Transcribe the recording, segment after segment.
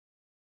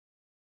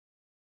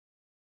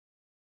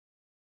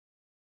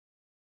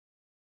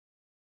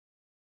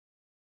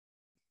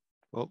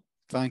Well,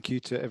 thank you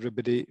to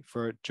everybody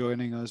for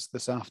joining us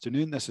this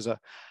afternoon. This is a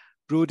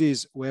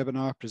Brodie's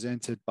webinar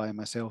presented by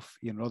myself,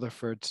 Iain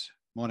Rutherford,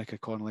 Monica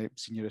Connolly,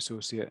 Senior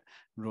Associate,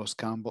 and Ross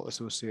Campbell,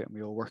 Associate, and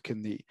we all work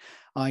in the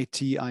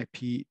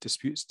IT/IP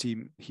disputes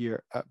team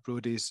here at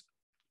Brodie's.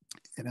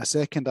 In a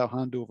second, I'll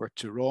hand over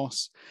to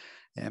Ross,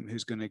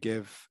 who's going to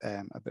give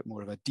a bit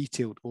more of a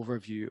detailed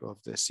overview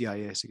of the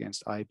CIS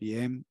against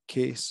IBM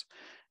case.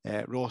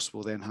 Ross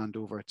will then hand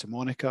over to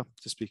Monica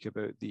to speak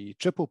about the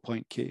Triple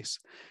Point case,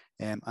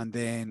 and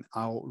then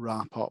I'll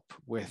wrap up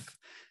with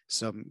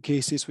some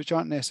cases which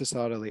aren't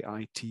necessarily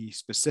IT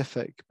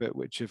specific, but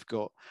which have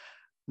got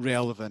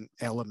relevant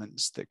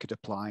elements that could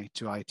apply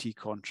to IT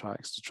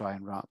contracts to try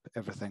and wrap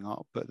everything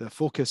up. But the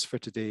focus for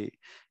today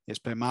is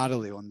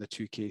primarily on the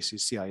two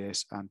cases,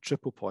 CIS and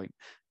Triple Point,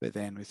 but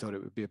then we thought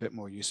it would be a bit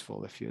more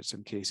useful if you had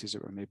some cases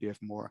that were maybe of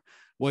more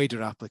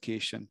wider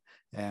application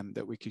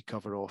that we could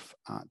cover off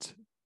at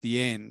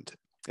the end.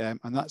 And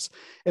that's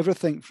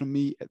everything from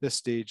me at this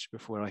stage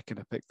before I kind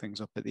of pick things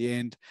up at the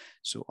end.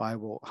 So I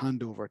will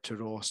hand over to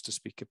Ross to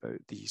speak about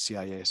the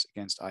CIS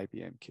against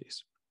IBM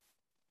case.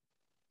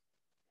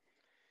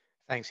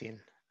 Thanks,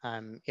 Iain.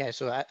 Yeah,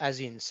 so as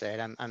Iain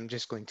said, I'm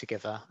just going to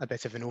give a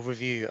bit of an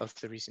overview of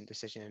the recent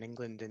decision in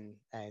England in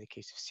the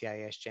case of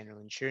CIS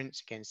General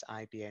Insurance against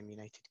IBM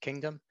United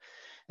Kingdom,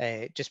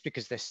 just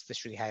because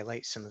this really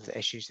highlights some of the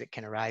issues that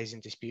can arise in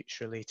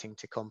disputes relating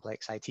to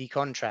complex IT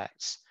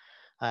contracts.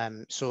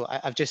 So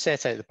I've just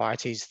set out the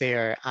parties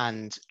there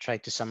and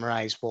tried to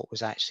summarise what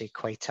was actually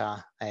quite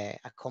a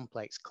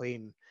complex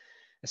claim.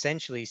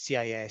 Essentially,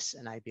 CIS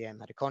and IBM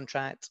had a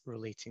contract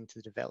relating to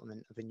the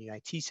development of a new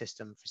IT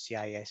system for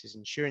CIS's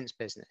insurance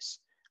business.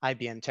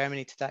 IBM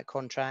terminated that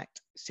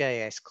contract.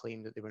 CIS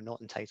claimed that they were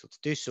not entitled to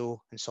do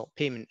so and sought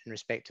payment in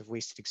respect of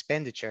wasted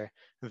expenditure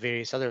and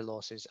various other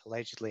losses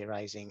allegedly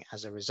arising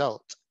as a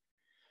result.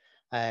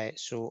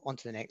 So on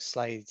to the next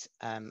slide.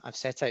 I've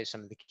set out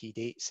some of the key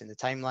dates in the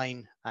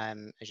timeline.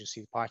 As you'll see,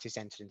 the parties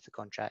entered into the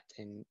contract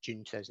in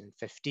June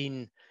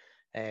 2015.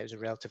 It was a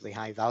relatively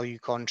high value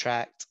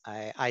contract.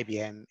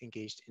 IBM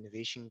engaged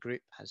Innovation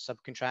Group as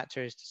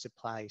subcontractors to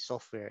supply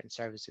software and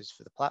services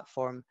for the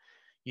platform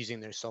using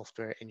their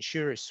software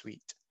insurer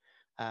suite.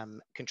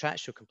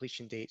 Contractual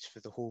completion dates for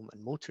the home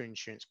and motor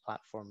insurance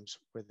platforms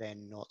were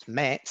then not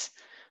met,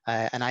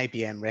 and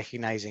IBM,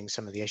 recognizing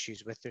some of the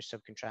issues with their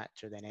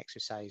subcontractor, then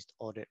exercised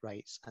audit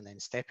rights and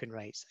then step-in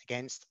rights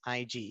against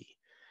IG.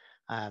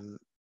 On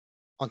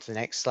to the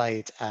next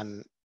slide.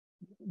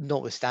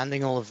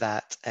 Notwithstanding all of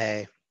that,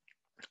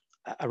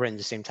 around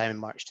the same time in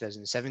March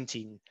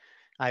 2017,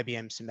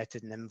 IBM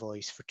submitted an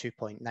invoice for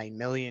 2.9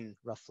 million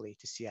roughly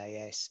to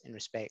CIS in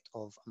respect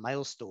of a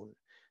milestone.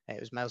 It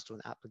was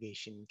milestone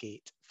application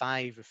gate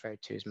 5,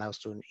 referred to as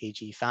milestone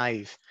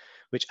AG5,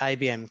 which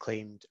IBM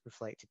claimed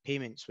reflected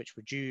payments which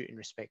were due in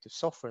respect of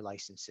software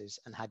licenses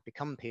and had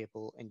become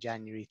payable in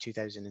January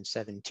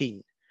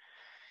 2017.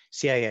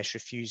 CIS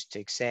refused to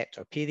accept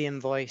or pay the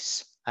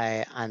invoice,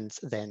 and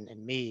then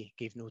in May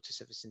gave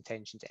notice of its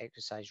intention to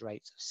exercise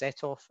rights of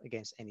set-off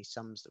against any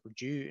sums that were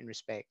due in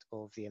respect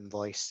of the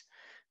invoice.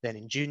 Then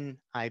in June,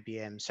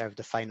 IBM served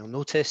a final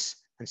notice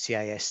and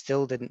CIS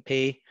still didn't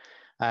pay.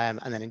 And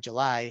then in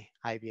July,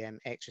 IBM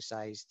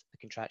exercised a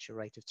contractual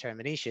right of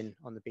termination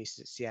on the basis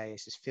of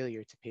CIS's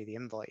failure to pay the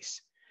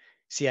invoice.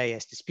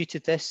 CIS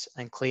disputed this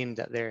and claimed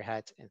that there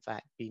had in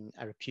fact been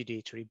a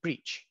repudiatory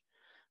breach.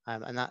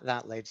 And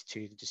that led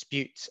to the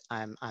dispute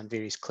and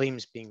various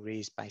claims being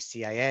raised by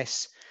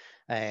CIS.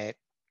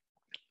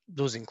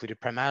 Those included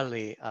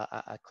primarily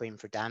a claim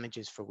for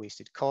damages for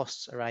wasted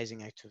costs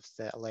arising out of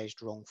the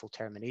alleged wrongful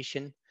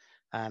termination.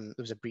 There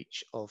was a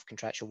breach of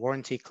contractual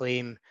warranty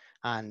claim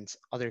and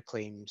other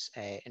claims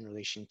in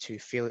relation to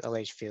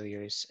alleged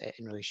failures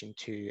in relation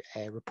to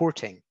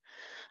reporting.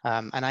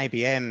 And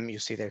IBM, you'll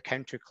see, they're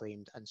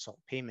counterclaimed and sought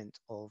payment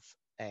of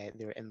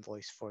their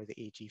invoice for the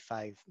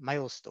AG5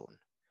 milestone.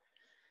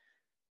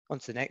 On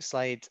to the next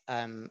slide,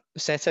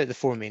 set out the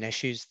four main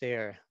issues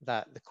there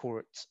that the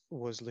court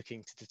was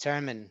looking to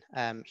determine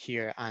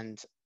here.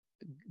 And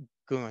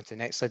going on to the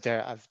next slide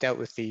there, I've dealt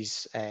with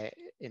these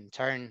in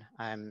turn.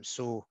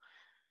 So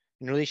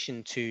in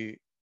relation to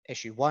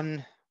issue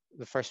 1,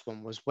 the first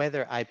one was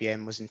whether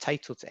IBM was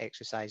entitled to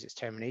exercise its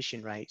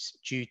termination rights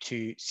due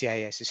to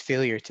CIS's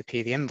failure to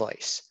pay the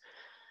invoice.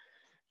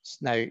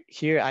 Now,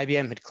 here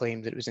IBM had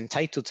claimed that it was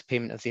entitled to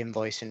payment of the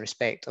invoice in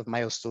respect of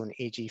milestone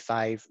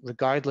AG5,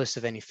 regardless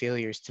of any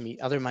failures to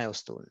meet other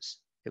milestones.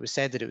 It was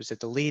said that it was a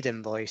delayed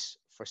invoice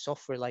for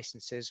software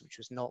licenses, which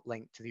was not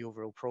linked to the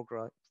overall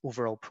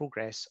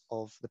progress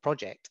of the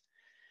project.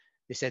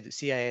 They said that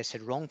CIS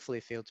had wrongfully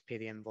failed to pay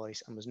the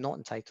invoice and was not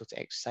entitled to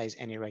exercise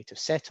any right of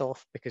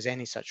set-off because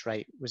any such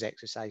right was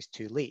exercised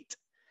too late.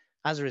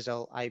 As a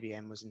result,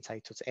 IBM was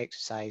entitled to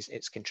exercise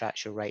its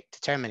contractual right to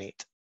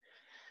terminate.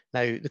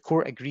 Now, the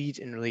court agreed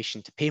in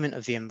relation to payment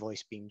of the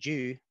invoice being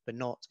due, but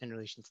not in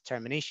relation to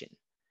termination.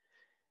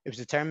 It was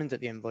determined that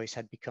the invoice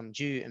had become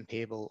due and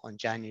payable on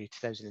January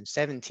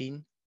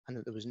 2017, and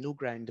that there was no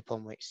ground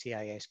upon which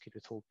CIS could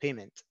withhold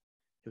payment.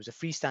 It was a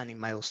freestanding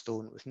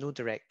milestone with no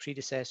direct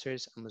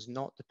predecessors and was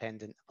not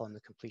dependent upon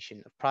the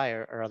completion of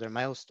prior or other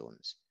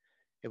milestones.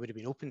 It would have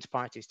been open to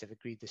parties to have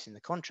agreed this in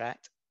the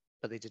contract,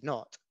 but they did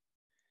not.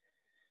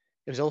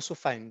 It was also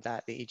found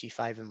that the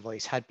AG5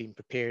 invoice had been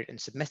prepared and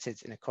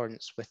submitted in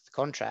accordance with the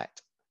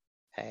contract.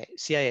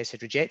 CIS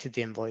had rejected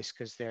the invoice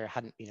because there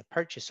hadn't been a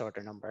purchase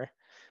order number,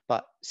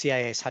 but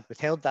CIS had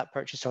withheld that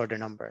purchase order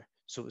number,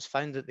 so it was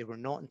found that they were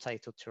not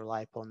entitled to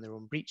rely upon their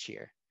own breach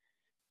here.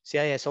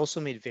 CIS also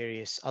made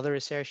various other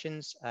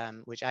assertions,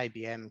 which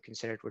IBM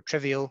considered were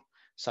trivial,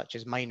 such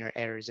as minor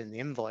errors in the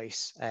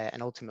invoice,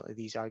 and ultimately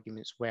these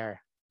arguments were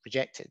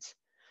rejected.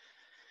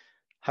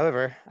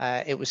 However,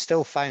 it was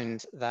still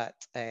found that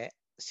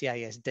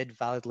CIS did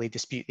validly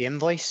dispute the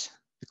invoice.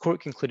 The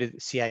court concluded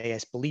that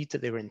CIS believed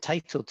that they were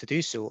entitled to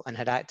do so and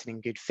had acted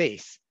in good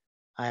faith.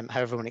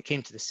 However, when it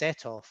came to the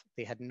set-off,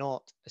 they had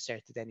not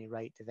asserted any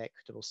right of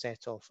equitable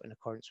set-off in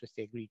accordance with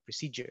the agreed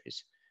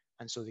procedures,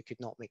 and so they could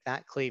not make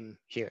that claim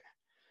here.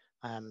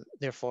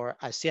 Therefore,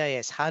 as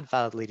CIS had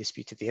validly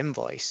disputed the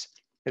invoice,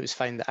 it was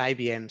found that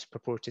IBM's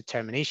purported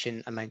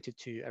termination amounted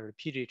to a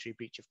repudiatory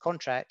breach of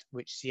contract,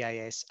 which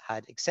CIS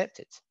had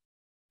accepted.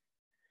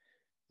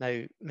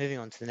 Now, moving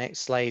on to the next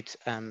slide,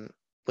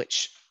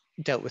 which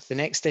dealt with the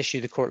next issue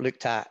the court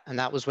looked at, and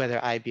that was whether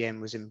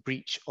IBM was in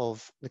breach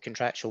of the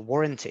contractual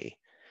warranty.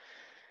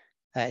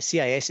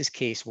 CIS's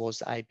case was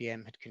that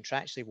IBM had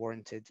contractually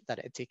warranted that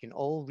it had taken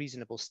all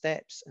reasonable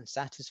steps and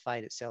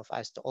satisfied itself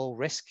as to all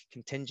risk,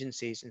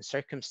 contingencies, and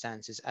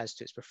circumstances as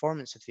to its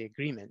performance of the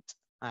agreement,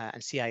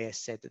 and CIS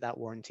said that that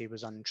warranty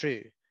was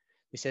untrue.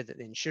 They said that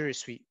the insurer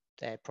suite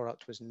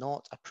product was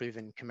not a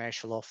proven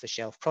commercial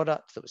off-the-shelf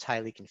product that was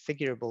highly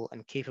configurable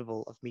and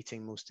capable of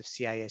meeting most of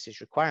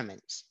CIS's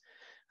requirements.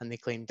 And they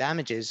claimed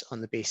damages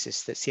on the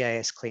basis that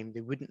CIS claimed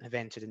they wouldn't have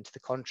entered into the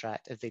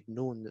contract if they'd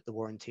known that the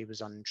warranty was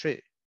untrue.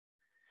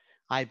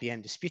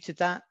 IBM disputed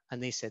that,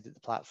 and they said that the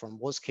platform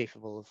was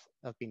capable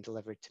of being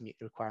delivered to meet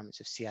the requirements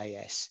of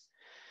CIS.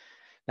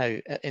 Now,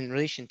 in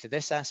relation to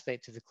this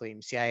aspect of the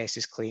claim,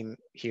 CIS's claim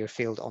here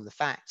failed on the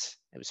facts.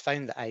 It was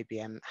found that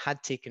IBM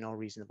had taken all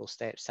reasonable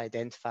steps to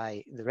identify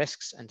the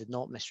risks and did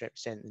not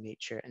misrepresent the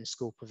nature and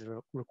scope of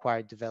the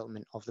required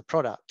development of the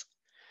product.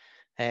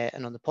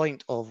 And on the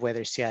point of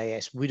whether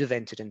CIS would have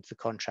entered into the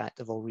contract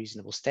if all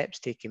reasonable steps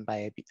taken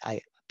by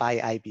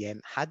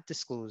IBM had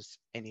disclosed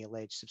any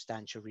alleged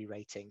substantial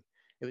rewriting,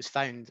 it was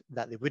found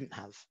that they wouldn't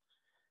have.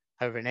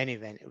 However, in any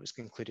event, it was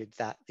concluded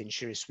that the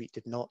insurer suite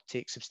did not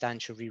take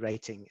substantial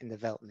rewriting in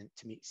development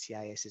to meet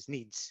CIS's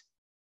needs.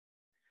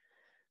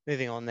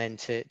 Moving on then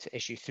to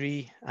issue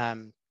 3,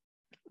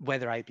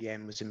 whether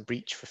IBM was in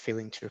breach for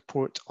failing to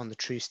report on the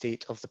true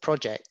state of the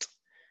project.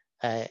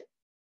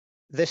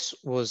 This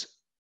was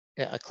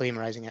a claim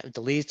arising out of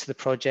delays to the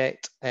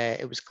project.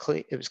 It was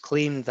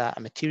claimed that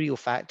a material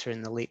factor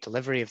in the late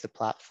delivery of the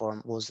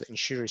platform was that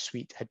insurer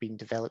suite had been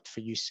developed for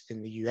use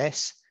in the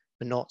US,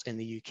 but not in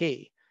the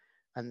UK.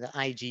 And the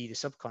IG, the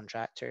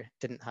subcontractor,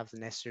 didn't have the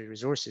necessary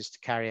resources to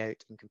carry out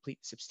and complete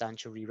the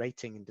substantial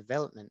rewriting and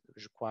development that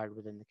was required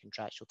within the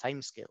contractual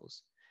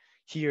timescales.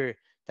 Here,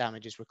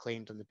 damages were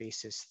claimed on the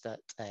basis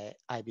that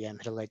IBM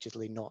had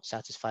allegedly not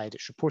satisfied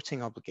its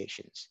reporting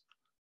obligations.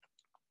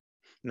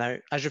 Now,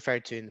 as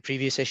referred to in the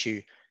previous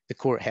issue, the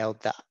court held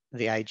that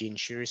the IG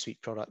Insurer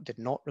Suite product did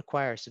not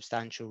require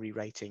substantial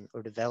rewriting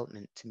or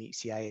development to meet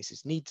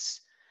CIS's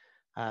needs,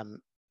 and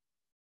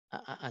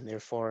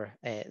therefore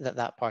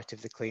that part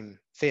of the claim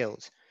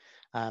failed.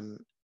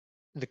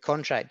 The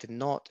contract did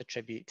not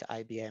attribute to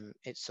IBM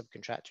its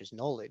subcontractors'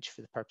 knowledge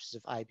for the purposes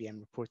of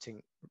IBM's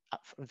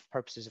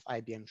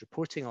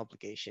reporting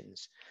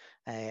obligations.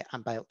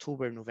 And by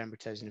October and November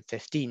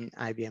 2015,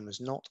 IBM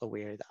was not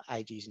aware that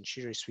IG's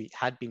Insurer Suite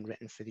had been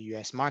written for the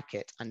US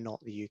market and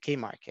not the UK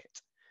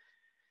market.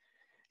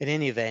 In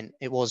any event,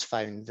 it was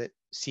found that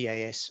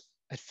CIS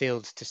had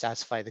failed to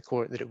satisfy the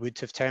court that it would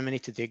have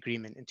terminated the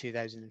agreement in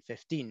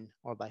 2015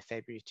 or by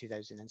February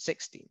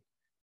 2016.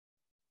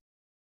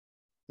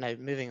 Now,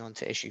 moving on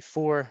to issue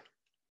 4,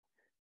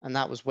 and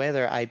that was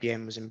whether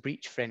IBM was in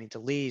breach for any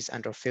delays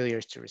and or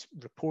failures to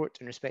report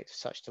in respect of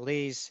such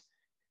delays.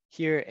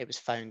 Here, it was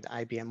found that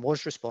IBM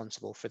was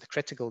responsible for the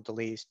critical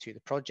delays to the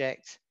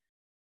project.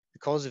 The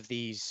cause of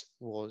these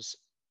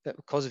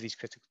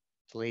critical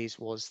delays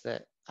was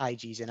that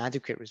IG's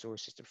inadequate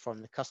resources to perform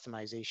the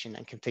customization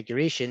and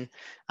configuration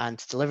and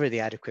to deliver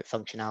the adequate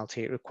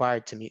functionality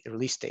required to meet the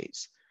release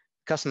dates.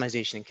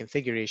 Customization and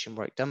configuration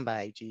work done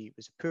by IG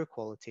was of poor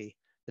quality.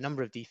 The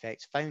number of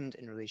defects found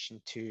in relation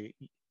to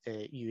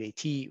the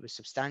UAT was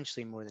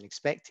substantially more than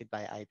expected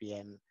by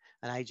IBM,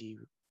 and IG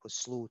was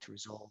slow to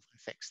resolve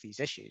and fix these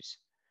issues.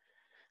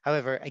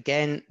 However,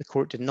 again, the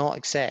court did not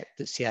accept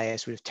that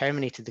CIS would have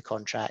terminated the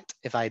contract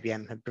if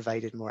IBM had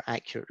provided more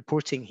accurate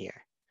reporting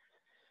here.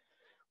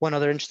 One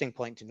other interesting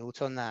point to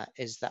note on that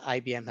is that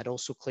IBM had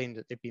also claimed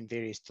that there had been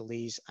various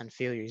delays and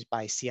failures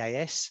by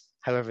CIS.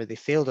 However, they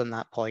failed on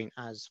that point,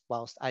 as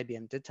whilst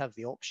IBM did have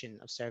the option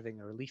of serving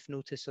a relief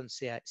notice on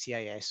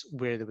CIS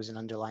where there was an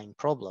underlying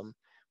problem,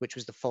 which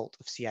was the fault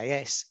of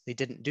CIS, they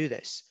didn't do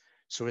this.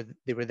 So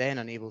they were then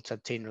unable to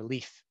obtain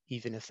relief,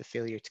 even if the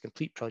failure to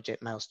complete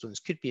project milestones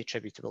could be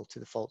attributable to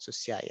the faults of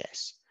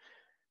CIS.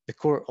 The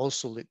court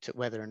also looked at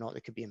whether or not there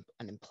could be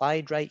an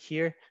implied right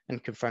here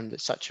and confirmed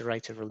that such a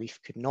right of relief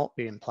could not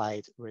be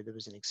implied where there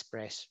was an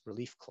express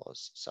relief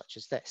clause such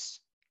as this.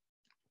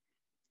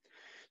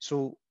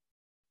 So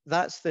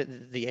that's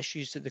the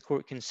issues that the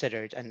court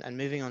considered, and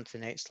moving on to the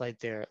next slide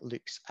there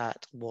looks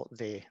at what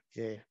the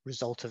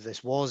result of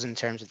this was in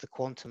terms of the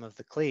quantum of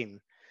the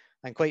claim.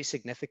 And quite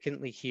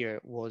significantly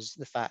here was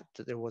the fact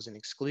that there was an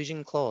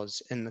exclusion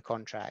clause in the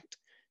contract.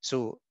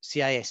 So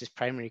CIS's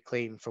primary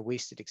claim for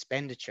wasted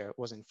expenditure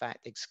was in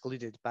fact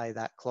excluded by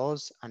that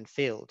clause and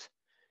failed.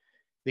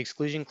 The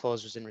exclusion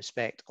clause was in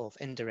respect of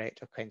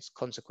indirect or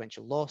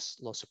consequential loss,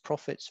 loss of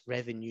profits,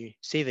 revenue,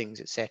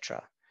 savings,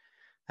 etc.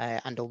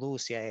 And although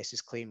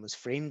CIS's claim was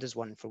framed as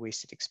one for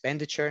wasted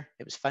expenditure,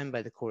 it was found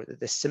by the court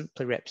that this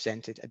simply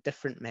represented a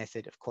different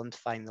method of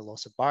quantifying the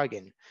loss of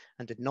bargain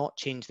and did not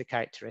change the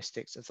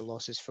characteristics of the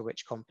losses for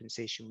which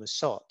compensation was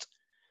sought.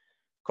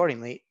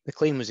 Accordingly, the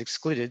claim was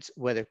excluded,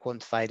 whether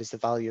quantified as the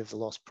value of the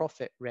lost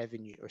profit,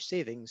 revenue, or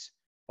savings,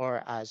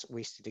 or as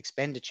wasted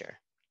expenditure.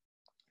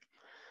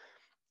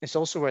 It's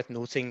also worth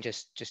noting,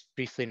 just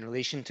briefly in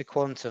relation to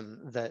quantum,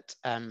 that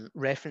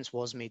reference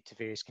was made to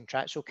various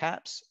contractual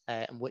caps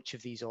and which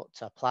of these ought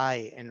to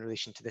apply in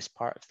relation to this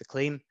part of the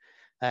claim.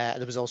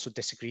 There was also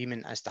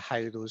disagreement as to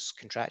how those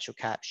contractual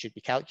caps should be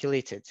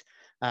calculated.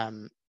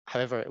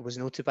 However, it was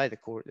noted by the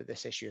court that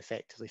this issue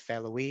effectively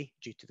fell away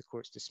due to the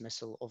court's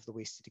dismissal of the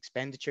wasted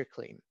expenditure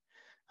claim.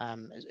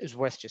 It was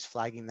worth just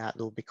flagging that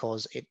though,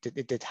 because it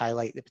did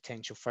highlight the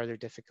potential further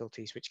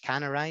difficulties which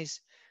can arise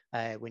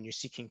when you're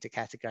seeking to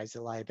categorize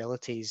the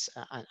liabilities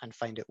and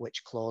find out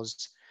which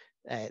clause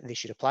they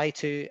should apply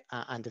to,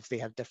 and if they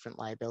have different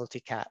liability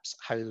caps,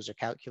 how those are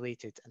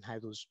calculated and how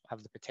those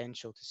have the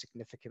potential to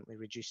significantly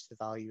reduce the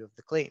value of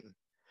the claim.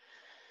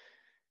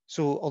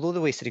 So although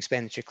the wasted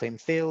expenditure claim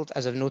failed,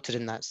 as I've noted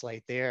in that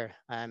slide there,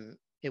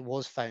 it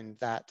was found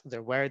that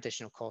there were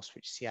additional costs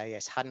which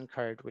CIS had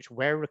incurred, which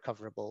were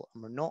recoverable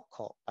and were not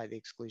caught by the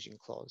exclusion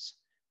clause.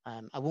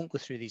 I won't go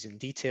through these in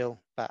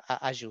detail, but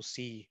as you'll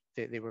see,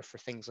 they were for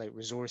things like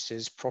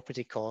resources,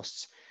 property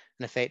costs,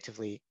 and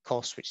effectively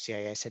costs which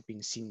CIS had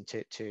been seen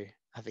to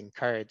have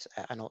incurred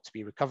and ought to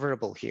be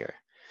recoverable here.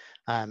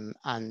 And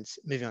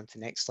moving on to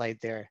the next slide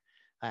there,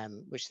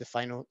 which the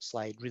final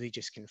slide really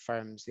just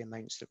confirms the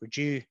amounts that were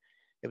due.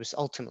 It was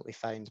ultimately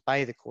found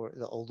by the court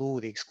that although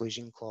the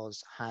exclusion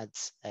clause had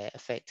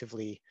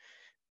effectively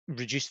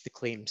reduced the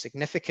claim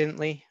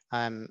significantly,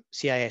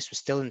 CIS was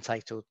still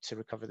entitled to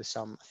recover the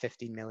sum of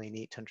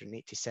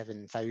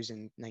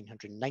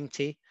 $15,887,990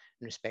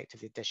 in respect of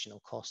the additional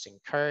costs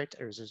incurred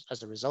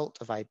as a result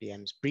of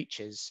IBM's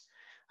breaches.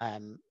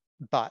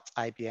 But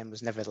IBM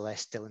was nevertheless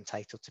still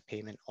entitled to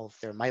payment of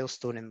their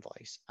milestone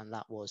invoice, and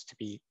that was to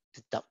be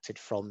deducted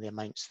from the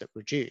amounts that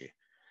were due.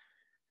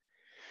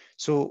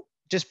 So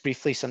just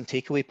briefly, some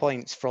takeaway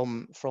points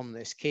from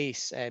this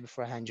case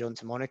before I hand you on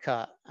to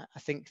Monica. I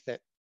think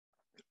that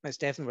it's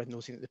definitely worth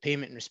noting that the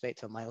payment in respect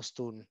to a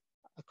milestone,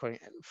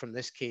 from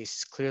this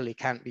case, clearly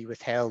can't be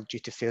withheld due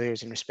to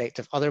failures in respect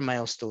of other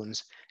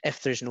milestones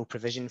if there's no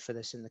provision for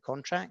this in the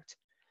contract.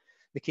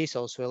 The case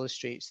also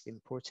illustrates the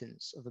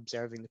importance of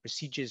observing the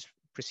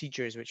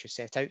procedures which are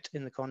set out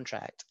in the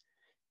contract.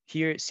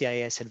 Here,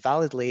 CIS had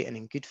validly and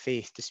in good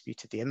faith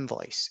disputed the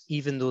invoice,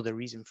 even though the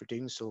reason for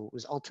doing so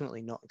was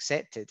ultimately not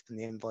accepted and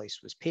the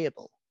invoice was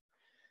payable.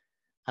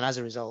 And as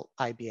a result,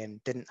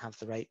 IBM didn't have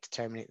the right to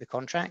terminate the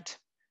contract.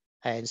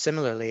 And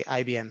similarly,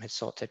 IBM had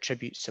sought to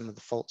attribute some of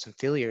the faults and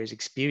failures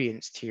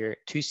experienced here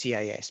to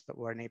CIS, but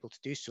were unable to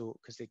do so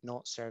because they'd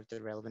not served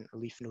the relevant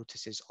relief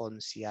notices on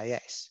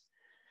CIS.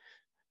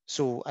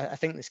 So I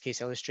think this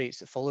case illustrates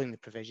that following the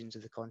provisions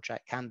of the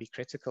contract can be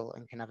critical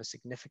and can have a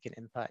significant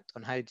impact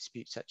on how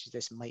disputes such as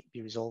this might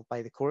be resolved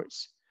by the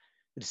courts.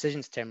 The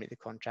decision to terminate the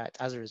contract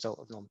as a result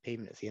of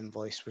non-payment of the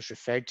invoice was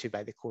referred to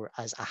by the court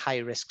as a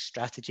high-risk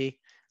strategy.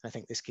 And I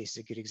think this case is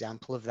a good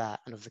example of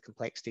that and of the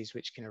complexities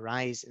which can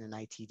arise in an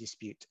IT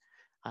dispute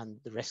and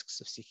the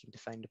risks of seeking to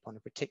found upon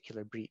a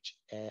particular breach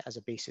as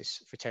a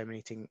basis for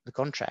terminating the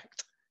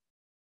contract.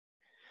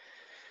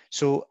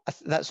 So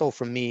that's all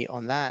from me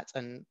on that,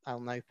 and I'll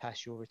now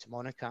pass you over to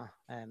Monica,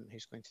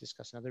 who's going to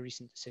discuss another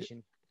recent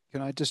decision.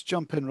 Can I just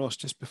jump in, Ross,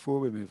 just before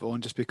we move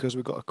on, just because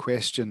we've got a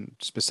question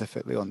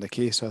specifically on the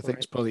case, so I think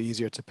it's probably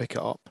easier to pick it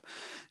up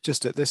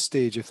just at this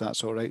stage, if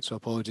that's all right. So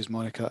apologies,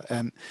 Monica.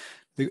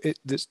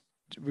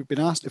 We've been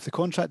asked if the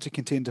contract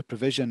contained a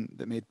provision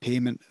that made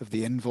payment of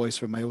the invoice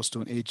for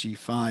milestone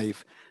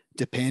AG5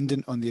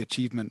 dependent on the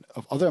achievement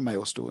of other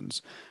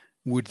milestones,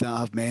 would that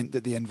have meant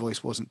that the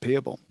invoice wasn't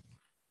payable?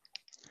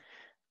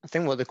 I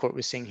think what the court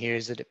was saying here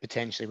is that it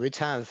potentially would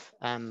have.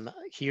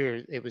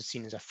 Here, it was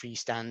seen as a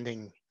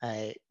freestanding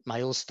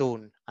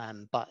milestone,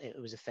 but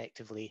it was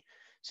effectively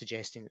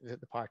suggesting that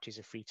the parties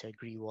are free to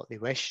agree what they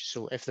wish.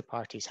 So if the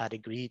parties had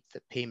agreed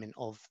that payment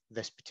of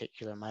this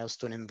particular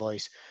milestone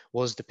invoice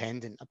was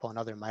dependent upon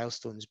other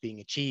milestones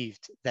being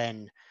achieved,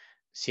 then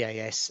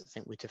CIS, I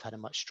think, would have had a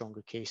much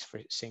stronger case for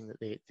saying that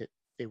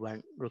they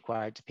weren't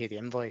required to pay the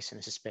invoice, and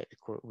I suspect the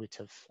court would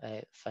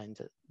have found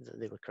that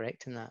they were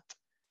correct in that.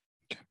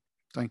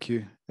 Thank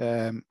you.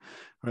 All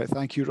right,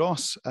 thank you,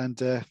 Ross.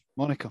 And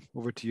Monica,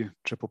 over to you,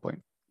 Triple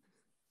Point.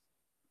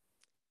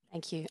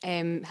 Thank you.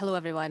 Hello,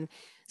 everyone.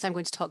 So I'm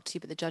going to talk to you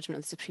about the judgment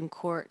of the Supreme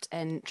Court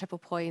in Triple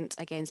Point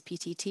against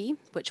PTT,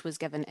 which was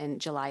given in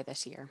July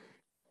this year.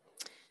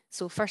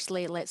 So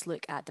firstly, let's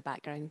look at the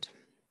background.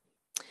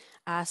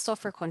 A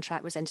software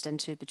contract was entered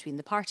into between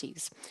the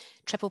parties.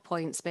 Triple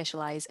Point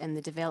specialise in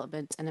the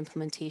development and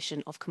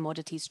implementation of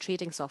commodities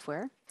trading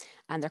software,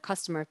 and their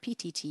customer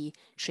PTT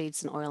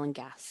trades in oil and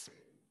gas.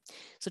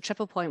 So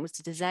Triple Point was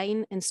to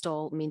design,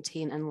 install,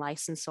 maintain and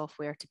license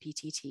software to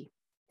PTT.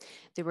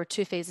 There were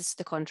two phases to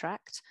the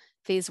contract.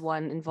 Phase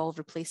 1 involved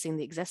replacing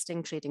the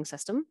existing trading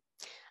system,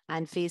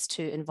 and Phase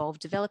 2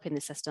 involved developing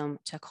the system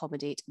to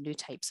accommodate new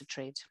types of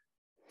trade.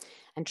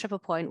 And Triple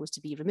Point was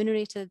to be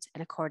remunerated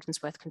in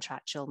accordance with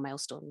contractual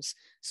milestones,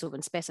 so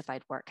when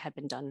specified work had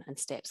been done and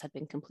steps had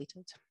been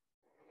completed.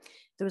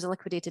 There was a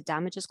liquidated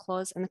damages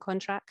clause in the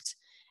contract.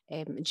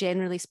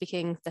 Generally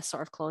speaking, this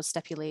sort of clause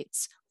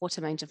stipulates what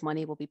amount of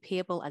money will be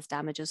payable as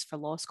damages for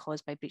loss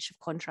caused by breach of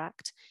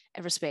contract,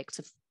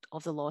 irrespective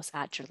of the loss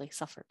actually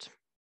suffered.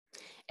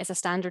 It's a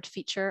standard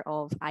feature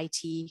of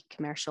IT,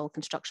 commercial,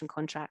 construction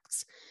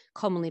contracts,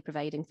 commonly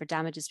providing for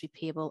damages to be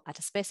payable at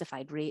a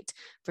specified rate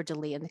for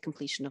delay in the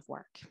completion of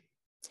work.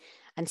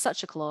 And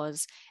such a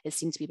clause is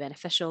seen to be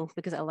beneficial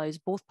because it allows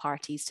both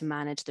parties to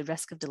manage the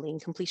risk of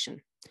delaying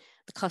completion.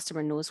 The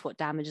customer knows what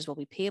damages will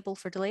be payable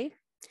for delay,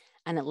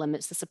 and it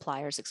limits the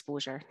supplier's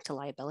exposure to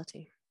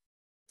liability.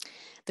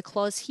 The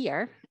clause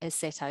here is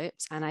set out,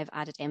 and I've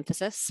added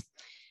emphasis.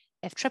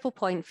 If Triple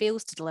Point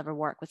fails to deliver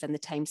work within the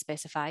time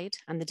specified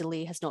and the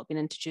delay has not been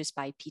introduced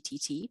by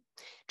PTT,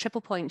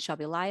 Triple Point shall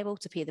be liable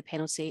to pay the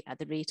penalty at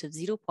the rate of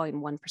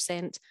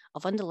 0.1%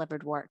 of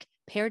undelivered work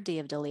per day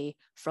of delay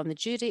from the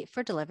due date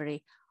for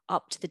delivery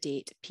up to the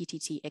date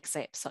PTT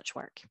accepts such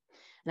work.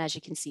 And as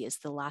you can see, it's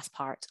the last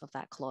part of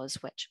that clause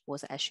which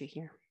was at issue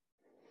here.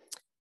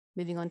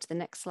 Moving on to the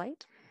next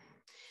slide.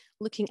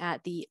 Looking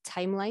at the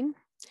timeline,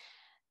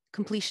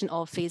 completion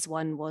of Phase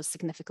 1 was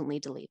significantly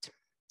delayed.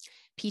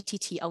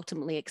 PTT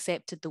ultimately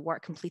accepted the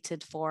work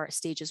completed for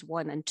stages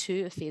 1 and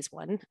 2 of Phase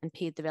 1 and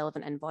paid the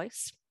relevant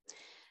invoice.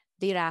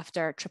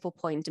 Thereafter, Triple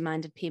Point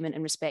demanded payment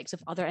in respect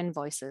of other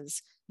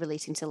invoices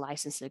relating to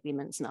licensing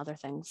agreements and other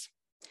things.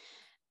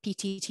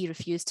 PTT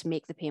refused to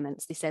make the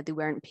payments. They said they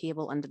weren't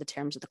payable under the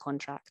terms of the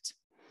contract.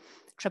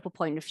 Triple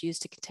Point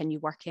refused to continue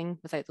working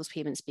without those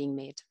payments being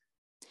made.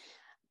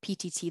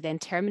 PTT then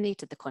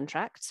terminated the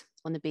contract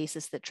on the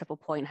basis that Triple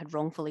Point had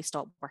wrongfully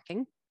stopped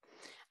working,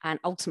 and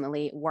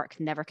ultimately work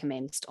never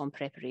commenced on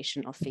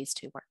preparation of Phase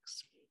 2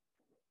 works.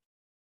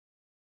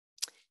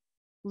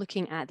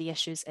 Looking at the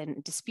issues in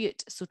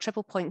dispute, so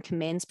Triple Point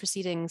commenced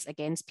proceedings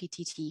against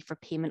PTT for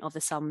payment of the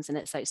sums in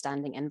its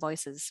outstanding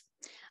invoices.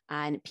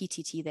 And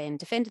PTT then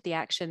defended the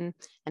action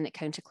and it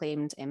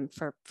counterclaimed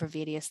for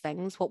various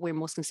things. What we're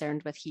most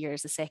concerned with here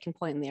is the second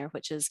point there,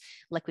 which is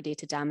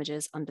liquidated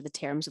damages under the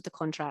terms of the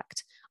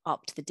contract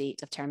up to the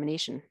date of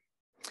termination.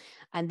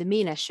 And the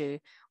main issue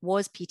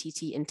was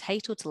PTT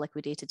entitled to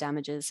liquidated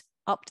damages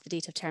up to the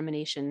date of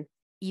termination,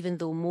 even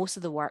though most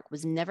of the work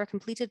was never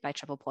completed by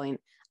Triple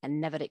Point and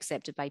never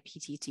accepted by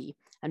PTT.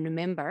 And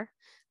remember,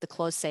 the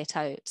clause set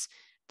out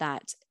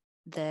that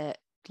the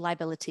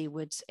liability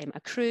would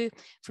accrue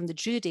from the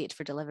due date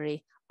for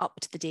delivery up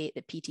to the date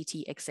that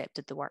PTT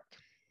accepted the work.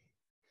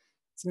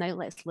 So now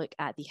let's look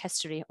at the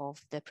history of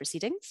the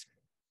proceedings.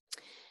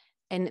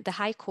 In the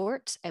High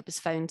Court, it was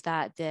found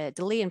that the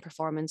delay in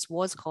performance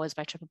was caused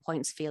by Triple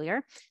Point's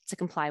failure to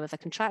comply with a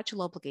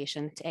contractual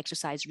obligation to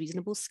exercise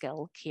reasonable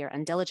skill, care,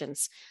 and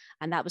diligence.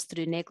 And that was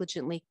through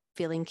negligently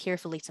failing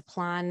carefully to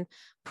plan,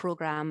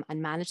 program,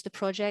 and manage the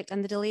project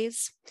and the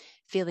delays,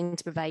 failing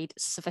to provide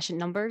sufficient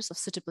numbers of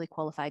suitably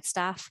qualified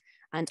staff,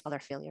 and other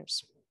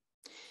failures.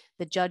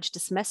 The judge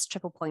dismissed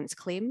Triple Point's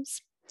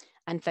claims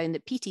and found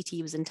that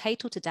PTT was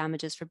entitled to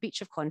damages for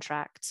breach of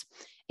contract,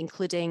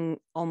 including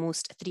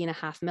almost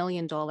 $3.5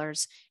 million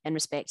in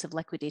respect of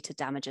liquidated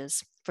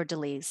damages for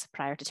delays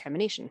prior to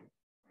termination.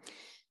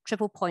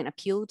 Triple Point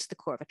appealed to the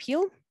Court of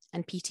Appeal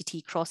and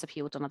PTT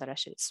cross-appealed on other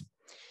issues.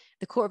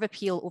 The Court of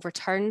Appeal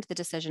overturned the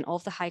decision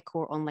of the High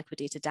Court on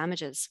liquidated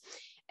damages.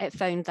 It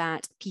found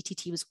that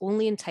PTT was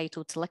only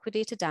entitled to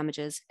liquidated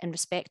damages in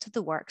respect of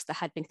the works that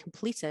had been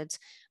completed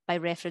by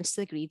reference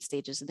to the agreed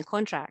stages in the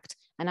contract.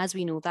 And as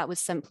we know, that was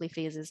simply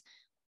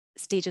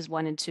stages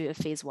 1 and 2 of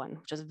Phase 1,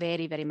 which was a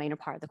very, very minor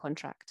part of the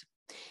contract.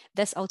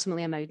 This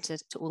ultimately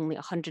amounted to only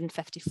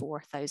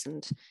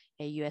 $154,000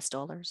 US.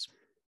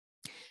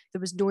 There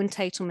was no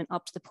entitlement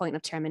up to the point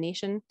of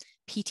termination.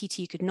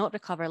 PTT could not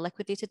recover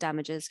liquidated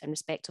damages in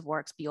respect of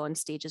works beyond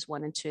stages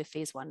 1 and 2 of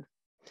Phase 1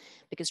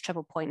 because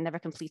Triple Point never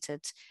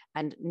completed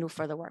and no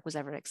further work was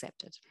ever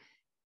accepted.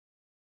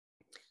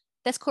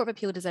 This Court of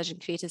Appeal decision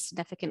created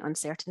significant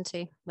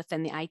uncertainty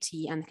within the IT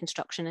and the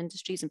construction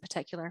industries in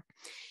particular.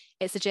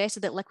 It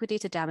suggested that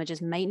liquidated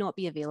damages might not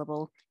be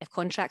available if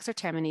contracts are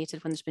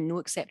terminated when there's been no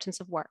acceptance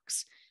of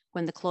works,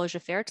 when the clause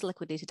referred to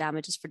liquidated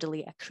damages for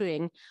delay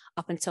accruing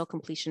up until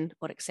completion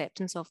or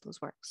acceptance of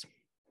those works.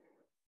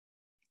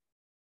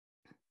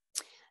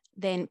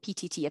 Then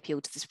PTT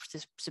appealed to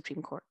the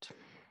Supreme Court.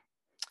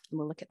 And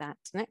we'll look at that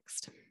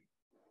next.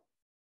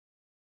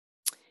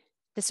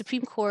 The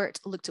Supreme Court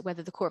looked at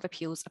whether the Court of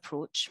Appeal's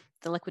approach,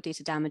 the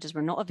liquidated damages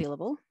were not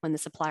available when the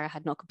supplier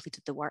had not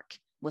completed the work,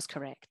 was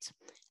correct.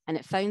 And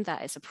it found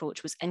that its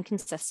approach was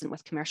inconsistent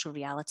with commercial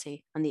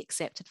reality and the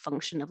accepted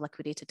function of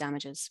liquidated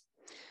damages.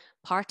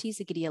 Parties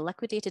agree a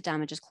liquidated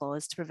damages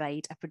clause to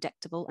provide a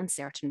predictable and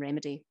certain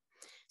remedy.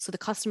 So the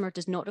customer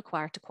does not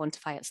require to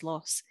quantify its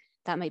loss.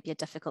 That might be a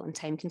difficult and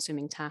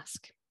time-consuming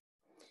task.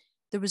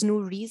 There was no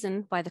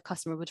reason why the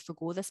customer would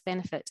forgo this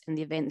benefit in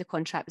the event the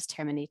contract was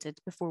terminated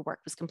before work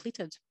was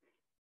completed.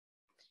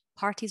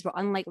 Parties were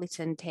unlikely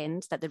to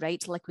intend that the right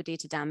to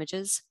liquidated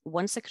damages,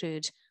 once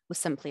accrued, was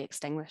simply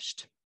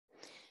extinguished.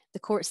 The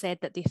court said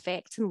that the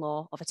effect in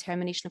law of a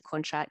termination of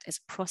contract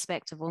is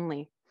prospective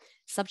only.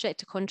 Subject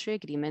to contrary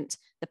agreement,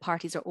 the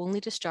parties are only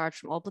discharged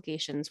from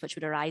obligations which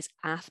would arise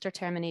after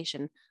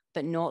termination,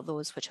 but not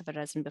those which have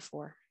arisen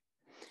before.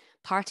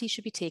 Parties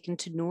should be taken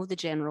to know the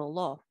general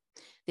law.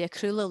 The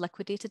accrual of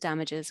liquidated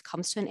damages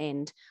comes to an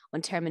end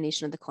on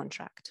termination of the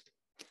contract.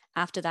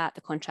 After that,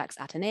 the contract's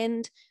at an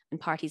end, and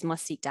parties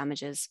must seek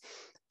damages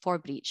for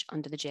breach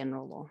under the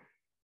general law.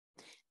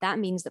 That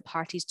means that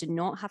parties do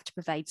not have to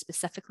provide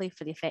specifically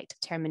for the effect of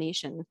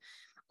termination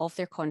of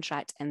their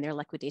contract in their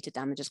liquidated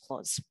damages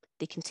clause.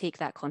 They can take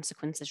that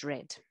consequence as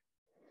read.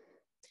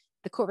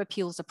 The Court of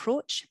Appeal's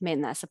approach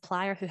meant that a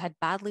supplier who had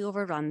badly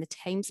overrun the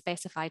time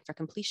specified for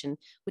completion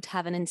would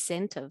have an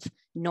incentive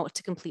not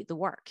to complete the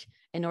work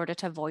in order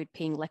to avoid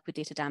paying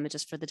liquidated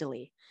damages for the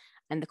delay.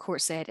 And the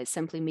court said it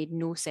simply made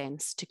no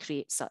sense to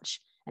create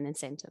such an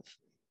incentive.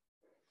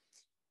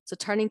 So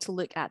turning to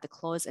look at the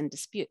clause in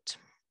dispute,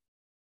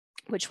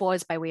 which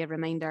was, by way of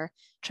reminder,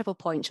 Triple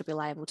Point shall be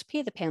liable to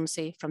pay the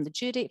penalty from the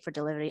due date for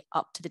delivery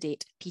up to the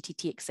date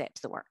PTT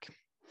accepts the work.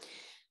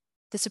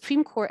 The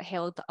Supreme Court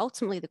held that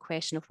ultimately the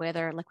question of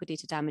whether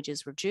liquidated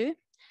damages were due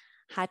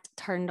had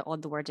turned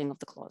on the wording of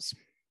the clause.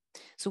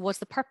 So was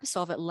the purpose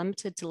of it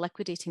limited to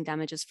liquidating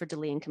damages for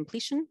delay in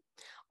completion,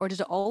 or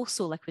did it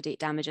also liquidate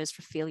damages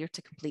for failure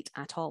to complete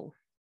at all?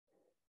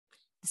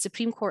 The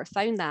Supreme Court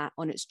found that,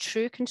 on its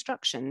true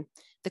construction,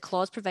 the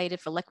clause provided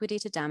for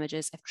liquidated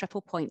damages if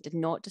Triple Point did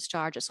not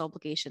discharge its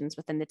obligations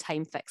within the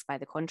time fixed by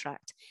the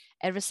contract,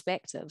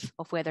 irrespective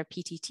of whether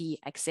PTT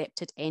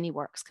accepted any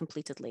works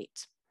completed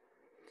late.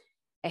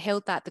 It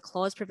held that the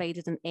clause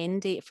provided an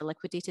end date for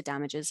liquidated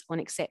damages on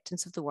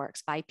acceptance of the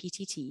works by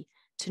PTT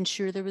to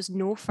ensure there was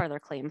no further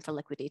claim for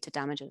liquidated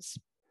damages.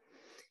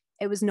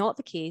 It was not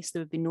the case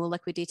there would be no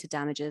liquidated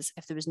damages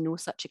if there was no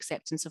such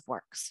acceptance of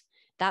works.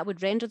 That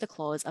would render the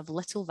clause of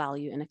little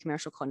value in a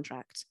commercial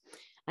contract.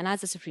 And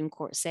as the Supreme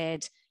Court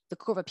said, the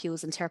Court of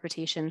Appeal's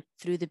interpretation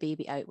threw the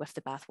baby out with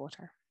the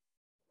bathwater.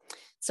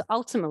 So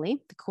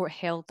ultimately, the court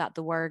held that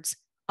the words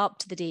up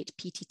to the date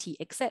PTT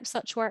accepts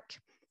such work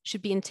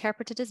should be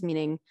interpreted as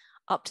meaning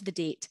up to the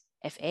date,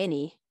 if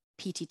any,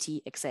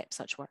 PTT accepts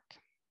such work.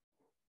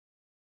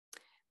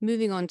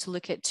 Moving on to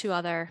look at two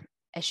other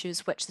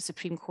issues which the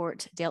Supreme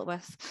Court dealt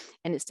with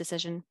in its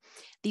decision.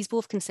 These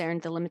both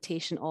concerned the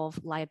limitation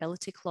of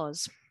liability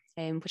clause,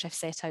 which I've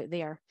set out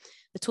there.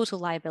 The total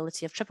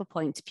liability of Triple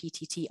Point to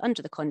PTT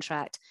under the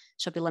contract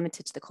shall be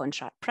limited to the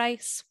contract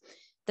price.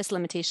 This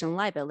limitation on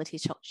liability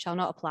shall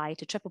not apply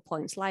to Triple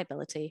Point's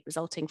liability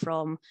resulting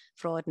from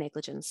fraud,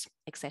 negligence,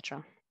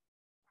 etc.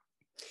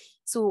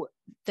 So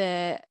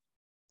the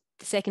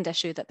second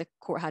issue that the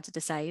court had to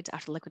decide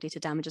after the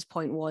liquidated damages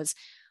point was,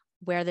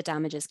 were the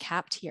damages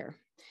capped here?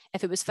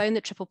 If it was found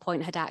that Triple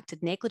Point had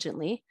acted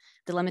negligently,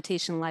 the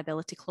limitation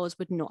liability clause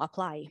would not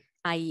apply,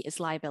 i.e. its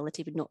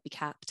liability would not be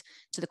capped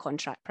to the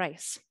contract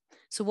price.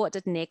 So what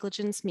did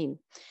negligence mean?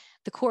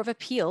 The Court of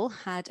Appeal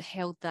had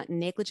held that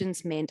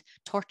negligence meant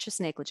tortious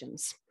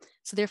negligence.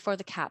 So therefore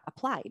the cap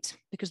applied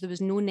because there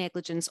was no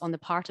negligence on the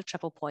part of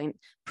Triple Point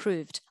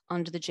proved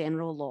under the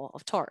general law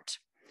of tort.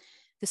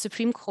 The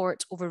Supreme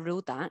Court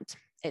overruled that.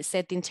 It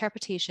said the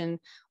interpretation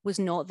was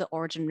not the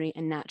ordinary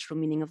and natural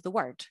meaning of the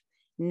word.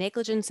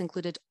 Negligence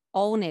included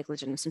all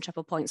negligence on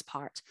Triple Point's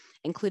part,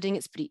 including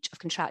its breach of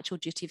contractual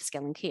duty of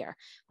skill and care,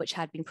 which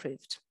had been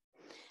proved.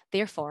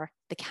 Therefore,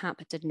 the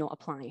cap did not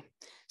apply.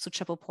 So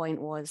Triple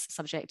Point was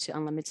subject to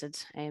unlimited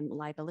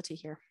liability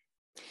here.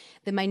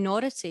 The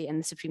minority in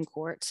the Supreme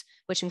Court,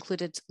 which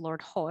included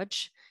Lord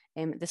Hodge,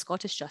 the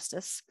Scottish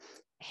Justice,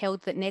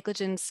 held that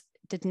negligence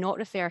did not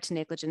refer to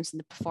negligence in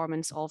the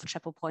performance of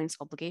Triple Point's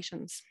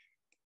obligations.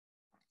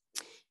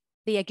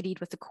 They agreed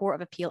with the Court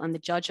of Appeal and the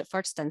judge at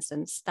first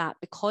instance that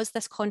because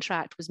this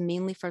contract was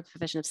mainly for the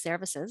provision of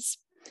services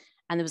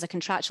and there was a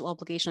contractual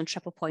obligation on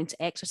Triple Point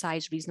to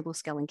exercise reasonable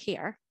skill and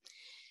care,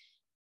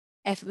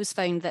 if it was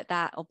found that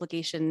that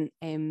obligation,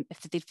 if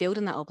they failed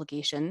in that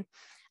obligation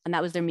and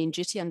that was their main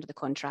duty under the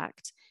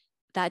contract,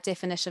 that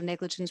definition of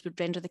negligence would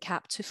render the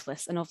cap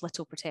toothless and of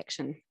little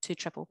protection to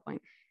Triple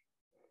Point.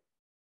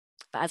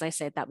 But as I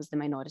said, that was the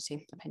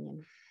minority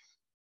opinion.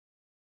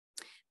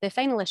 The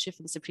final issue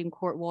for the Supreme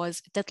Court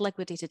was, did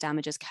liquidated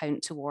damages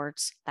count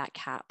towards that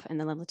cap in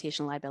the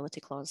limitation liability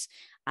clause?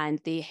 And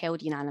they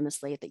held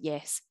unanimously that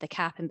yes, the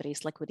cap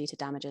embraced liquidated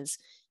damages,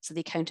 so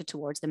they counted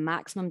towards the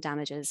maximum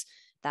damages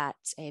that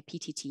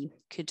PTT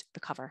could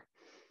recover.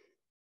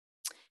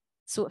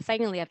 So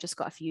finally, I've just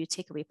got a few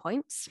takeaway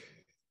points.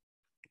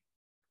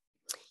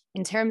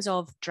 In terms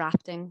of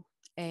drafting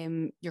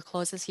your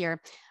clauses here,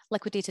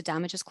 liquidated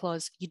damages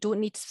clause, you don't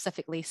need to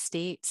specifically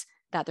state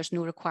that there's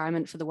no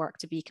requirement for the work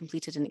to be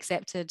completed and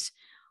accepted,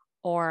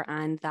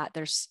 and that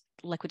there's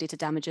liquidated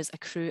damages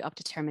accrue up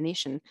to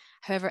termination.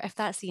 However, if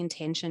that's the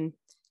intention,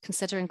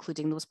 consider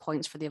including those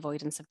points for the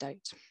avoidance of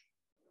doubt.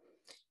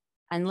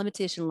 And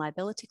limitation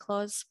liability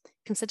clause,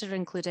 consider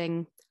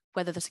including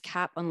whether there's a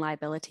cap on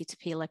liability to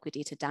pay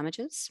liquidated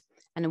damages,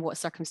 and in what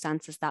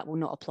circumstances that will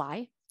not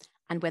apply,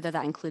 and whether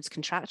that includes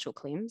contractual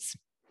claims,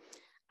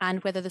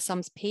 and whether the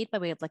sums paid by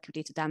way of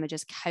liquidated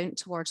damages count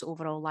towards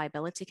overall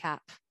liability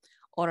cap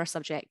or are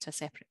subject to a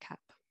separate cap.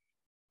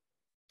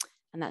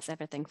 And that's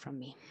everything from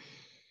me.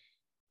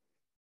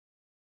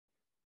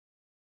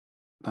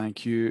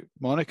 Thank you,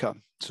 Monica.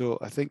 So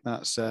I think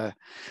that's, I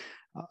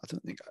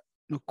don't think,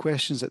 no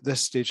questions at this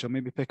stage. I'll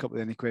maybe pick up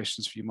with any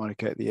questions for you,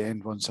 Monica, at the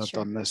end once I've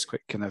done this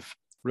quick kind of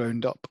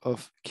roundup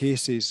of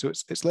cases. So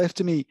it's left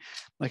to me,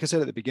 like I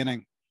said at the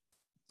beginning,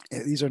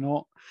 these are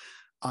not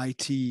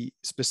IT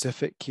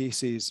specific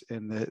cases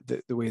in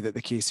the way that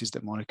the cases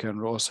that Monica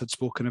and Ross had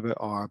spoken about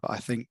are, but I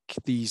think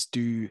these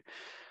do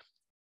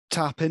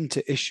tap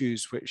into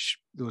issues which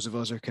those of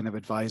us who are kind of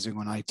advising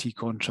on IT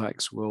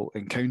contracts will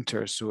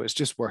encounter. So it's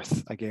just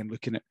worth, again,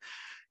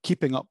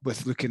 keeping up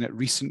with looking at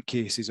recent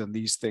cases on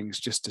these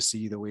things, just to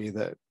see the way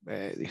that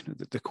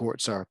the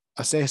courts are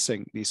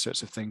assessing these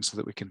sorts of things, so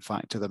that we can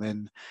factor them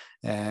in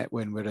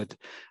when we're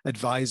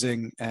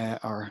advising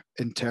our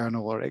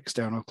internal or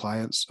external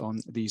clients on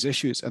these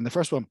issues. And the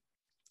first one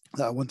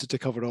that I wanted to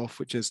cover off,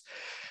 which is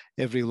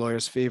every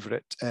lawyer's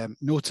favourite,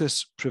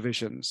 notice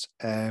provisions.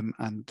 And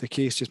the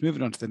case, just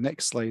moving on to the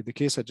next slide, the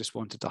case I just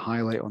wanted to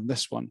highlight on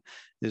this one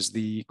is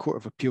the Court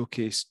of Appeal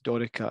case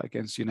Dorica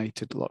against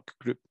United Luck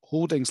Group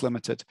Holdings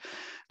Limited.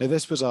 Now,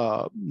 this was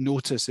a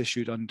notice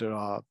issued under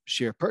a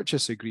share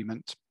purchase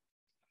agreement.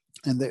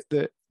 And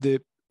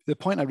the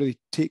point I really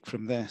take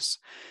from this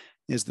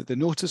is that the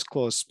notice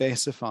clause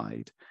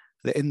specified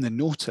that in the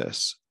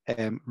notice,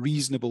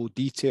 reasonable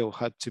detail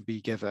had to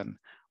be given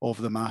of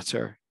the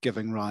matter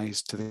giving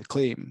rise to the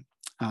claim.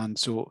 And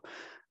so,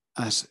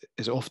 as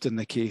is often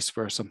the case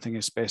where something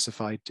is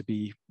specified to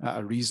be at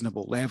a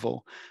reasonable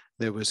level,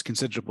 there was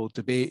considerable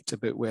debate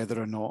about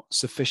whether or not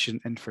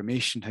sufficient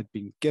information had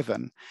been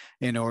given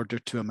in order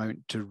to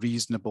amount to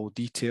reasonable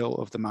detail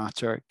of the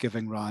matter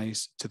giving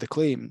rise to the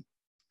claim.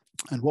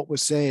 And what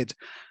was said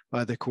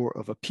by the Court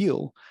of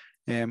Appeal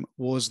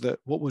was that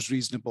what was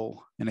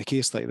reasonable in a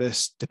case like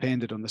this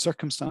depended on the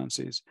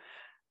circumstances.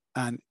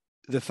 And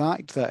the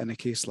fact that in a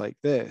case like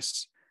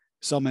this,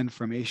 some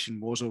information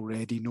was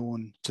already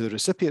known to the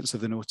recipients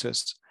of the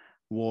notice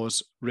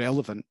was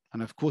relevant.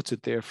 And I've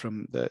quoted there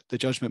from the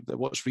judgment that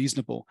what's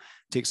reasonable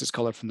takes its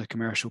colour from the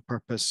commercial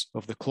purpose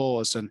of the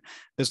clause, and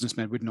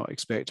businessmen would not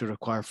expect to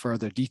require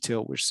further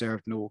detail which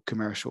served no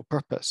commercial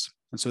purpose.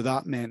 And so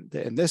that meant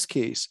that in this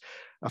case,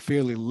 a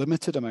fairly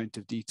limited amount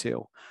of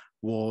detail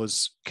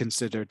was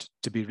considered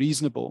to be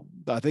reasonable.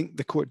 But I think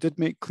the court did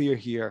make clear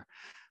here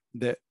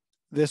that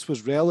this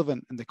was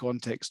relevant in the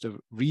context of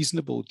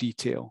reasonable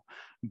detail,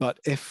 but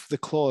if the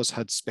clause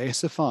had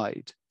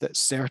specified that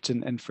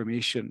certain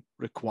information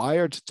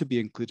required to be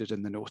included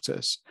in the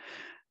notice,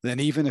 then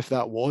even if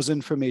that was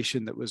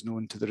information that was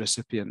known to the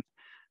recipient,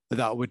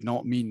 that would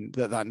not mean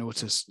that that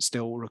notice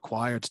still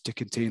required to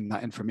contain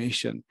that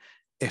information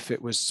if it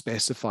was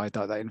specified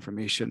that that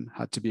information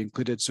had to be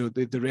included. So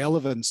the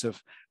relevance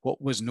of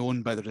what was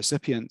known by the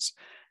recipients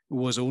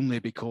was only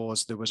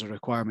because there was a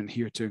requirement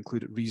here to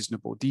include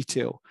reasonable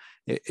detail.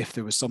 If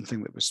there was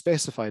something that was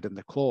specified in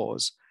the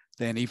clause,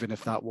 then even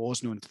if that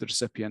was known to the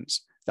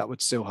recipients, that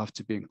would still have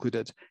to be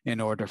included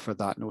in order for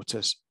that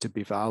notice to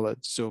be valid.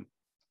 So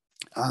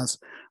as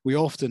we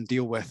often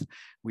deal with,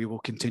 we will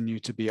continue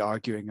to be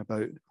arguing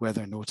about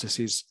whether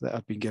notices that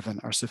have been given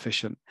are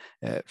sufficient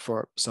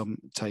for some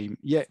time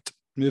yet.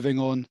 Moving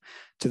on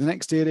to the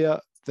next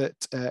area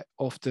that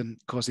often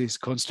causes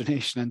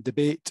consternation and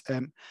debate,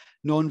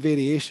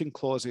 non-variation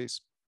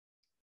clauses.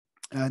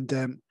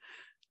 And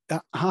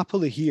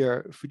happily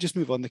here, if we just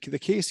move on, the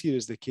case here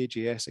is the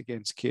KJS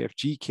against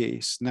KFG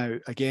case. Now,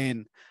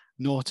 again,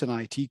 not an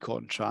IT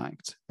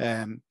contract,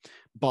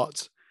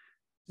 but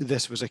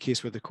this was a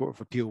case where the Court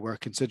of Appeal were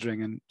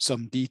considering in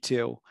some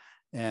detail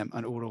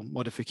an oral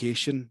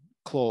modification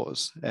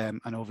clause.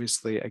 And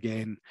obviously,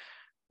 again,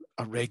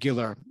 a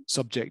regular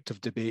subject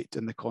of debate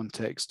in the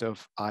context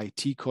of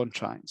IT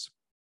contracts.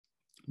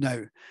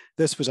 Now,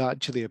 this was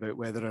actually about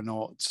whether or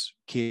not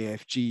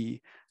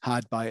KFG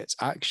had, by its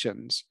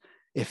actions,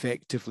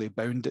 effectively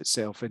bound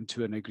itself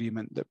into an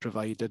agreement that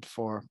provided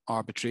for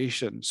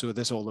arbitration. So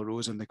this all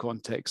arose in the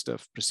context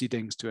of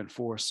proceedings to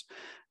enforce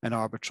an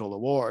arbitral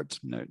award.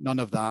 Now, none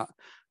of that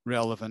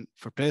relevant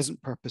for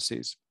present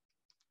purposes.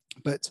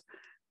 But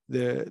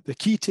the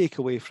key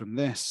takeaway from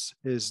this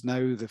is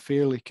now the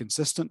fairly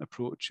consistent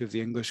approach of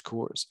the English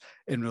courts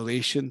in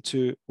relation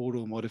to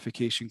oral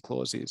modification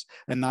clauses,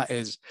 and that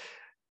is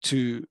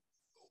to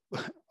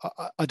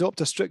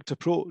adopt a strict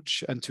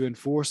approach and to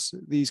enforce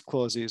these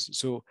clauses.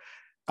 So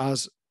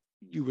as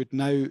you would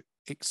now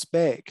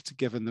expect,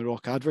 given the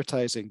Rock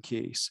Advertising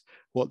case,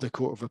 what the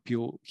Court of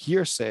Appeal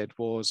here said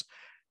was,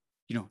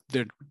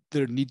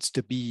 there needs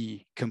to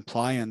be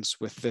compliance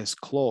with this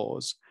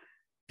clause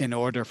in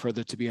order for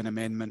there to be an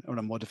amendment or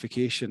a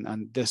modification.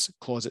 And this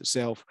clause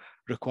itself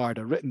required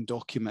a written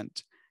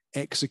document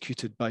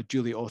executed by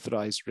duly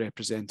authorized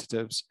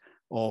representatives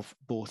of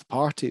both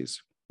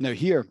parties. Now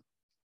here,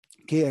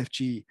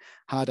 KFG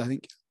had, I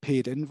think,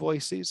 paid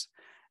invoices.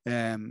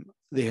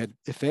 They had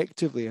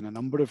effectively, in a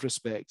number of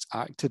respects,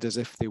 acted as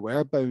if they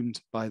were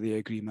bound by the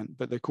agreement,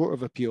 but the Court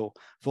of Appeal,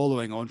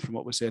 following on from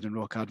what was said in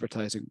Rock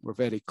Advertising, were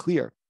very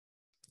clear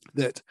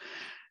that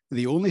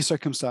the only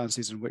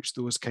circumstances in which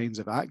those kinds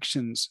of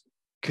actions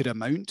could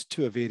amount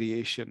to a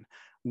variation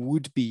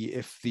would be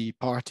if the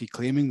party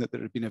claiming that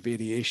there had been a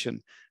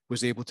variation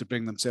was able to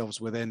bring themselves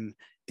within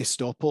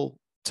estoppel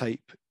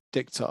type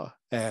dicta.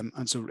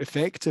 And so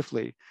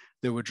effectively,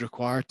 there would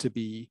require to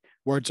be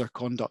words or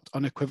conduct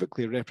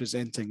unequivocally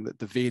representing that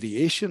the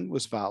variation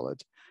was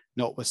valid,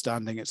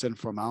 notwithstanding its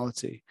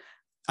informality.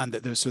 And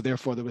that so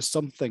therefore there was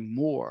something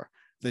more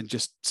than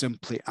just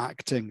simply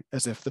acting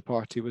as if the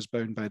party was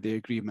bound by the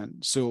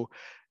agreement. So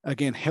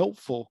again,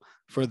 helpful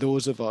for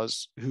those of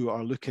us who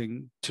are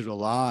looking to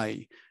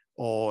rely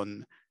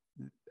on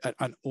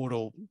an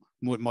oral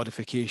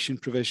modification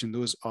provision.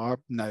 Those are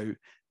now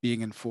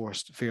being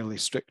enforced fairly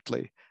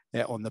strictly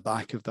on the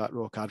back of that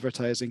Rock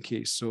Advertising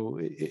case. So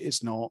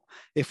it's not,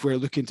 if we're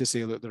looking to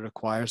say that there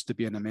requires to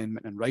be an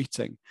amendment in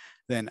writing,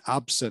 then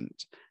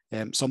absent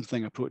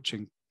something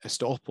approaching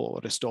estoppel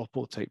or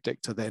estoppel type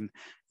dicta, then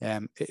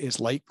it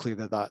is likely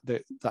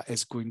that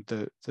is going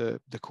to,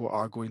 the court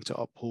are going to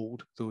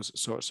uphold those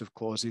sorts of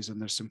clauses, and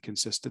there's some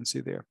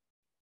consistency there.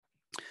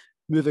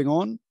 Moving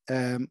on,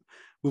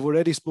 we've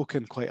already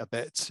spoken quite a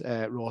bit.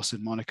 Ross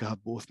and Monica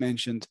have both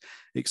mentioned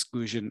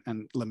exclusion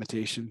and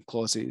limitation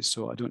clauses,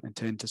 so I don't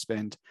intend to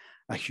spend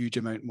a huge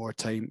amount more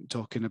time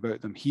talking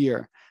about them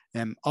here,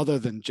 other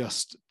than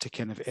just to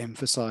kind of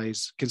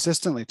emphasize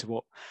consistently to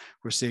what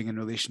we're saying in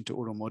relation to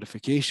oral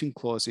modification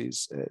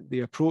clauses,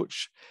 the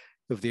approach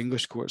of the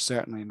English court,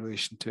 certainly in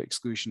relation to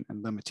exclusion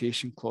and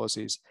limitation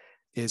clauses,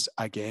 is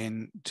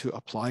again to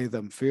apply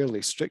them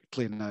fairly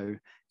strictly now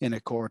in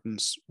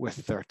accordance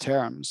with their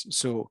terms.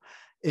 So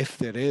if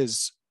there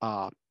is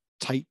a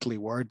tightly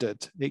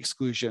worded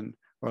exclusion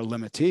or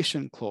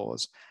limitation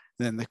clause,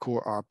 then the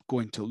court are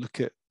going to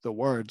look at the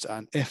words,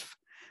 and if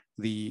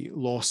the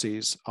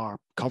losses are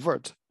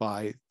covered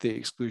by the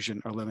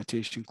exclusion or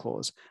limitation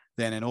clause,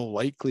 then in all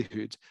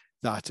likelihood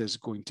that is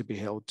going to be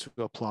held to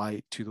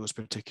apply to those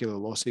particular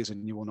losses,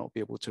 and you will not be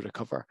able to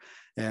recover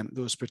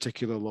those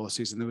particular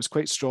losses. And there was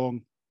quite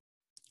strong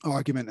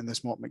argument in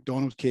this Mott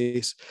MacDonald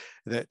case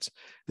that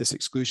this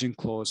exclusion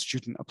clause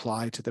shouldn't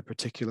apply to the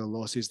particular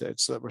losses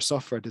that were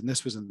suffered, and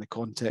this was in the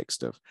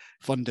context of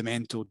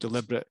fundamental,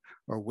 deliberate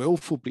or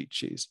willful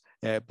breaches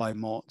by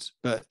Mott.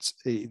 But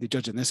the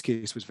judge in this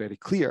case was very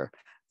clear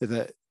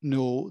that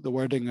no, the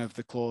wording of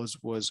the clause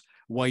was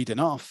wide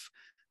enough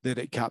that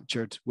it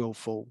captured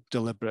willful,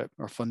 deliberate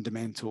or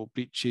fundamental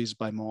breaches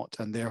by Mott,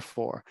 and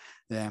therefore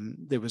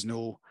there was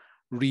no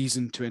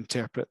reason to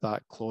interpret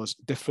that clause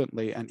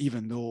differently. And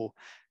even though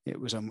it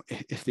was,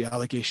 if the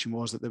allegation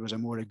was that there was a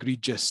more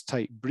egregious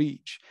type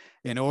breach,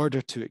 in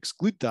order to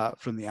exclude that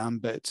from the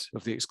ambit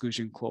of the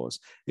exclusion clause,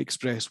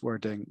 express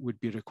wording would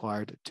be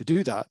required to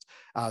do that,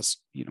 as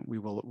you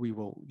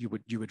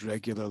would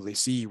regularly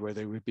see, where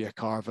there would be a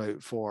carve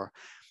out for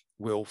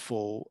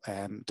willful,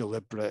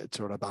 deliberate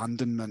or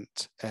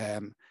abandonment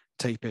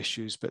type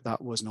issues, but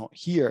that was not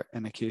here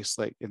in a case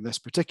like in this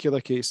particular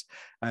case,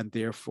 and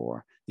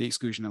therefore the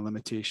exclusion and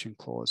limitation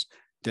clause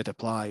did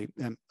apply.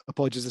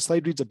 Apologies, the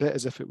slide reads a bit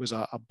as if it was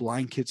a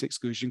blanket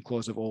exclusion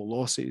clause of all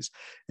losses.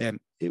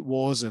 It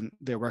wasn't.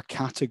 There were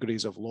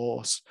categories of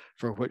loss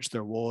for which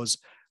there was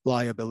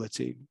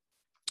liability.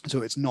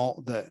 So it's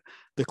not that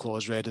the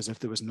clause read as if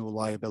there was no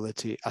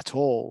liability at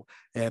all.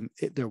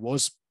 There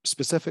was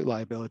specific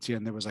liability,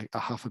 and there was like a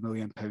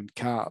 £500,000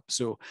 cap.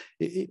 So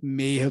it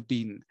may have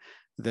been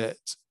that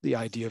the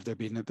idea of there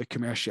being the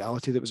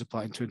commerciality that was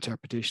applying to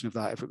interpretation of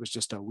that, if it was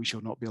just a we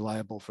shall not be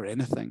liable for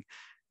anything,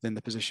 then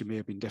the position may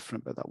have been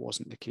different, but that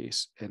wasn't the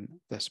case in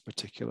this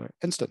particular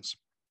instance.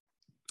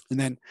 And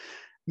then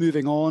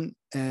moving on,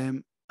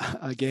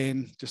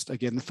 again,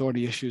 the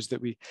thorny issues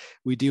that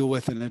we deal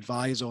with and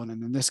advise on,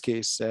 and in this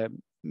case,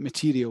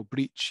 material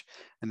breach,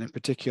 and in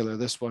particular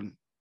this one,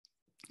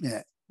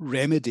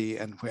 remedy,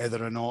 and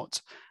whether or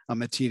not a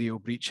material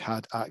breach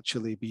had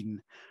actually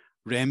been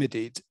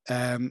remedied.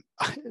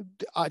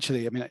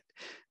 Actually, I mean,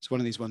 it's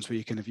one of these ones where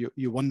you kind of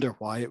you wonder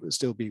why it was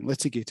still being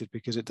litigated,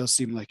 because it does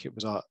seem like it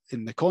was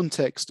in the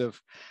context of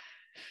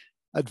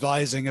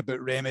advising about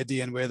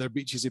remedy and whether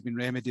breaches have been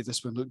remedied.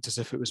 This one looked as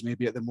if it was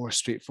maybe at the more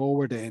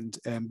straightforward end.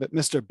 But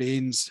Mr.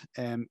 Baines,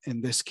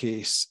 in this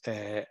case,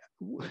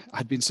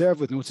 had been served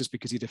with notice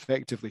because he'd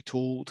effectively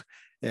told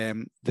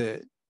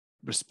the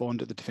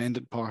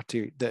defendant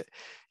party, that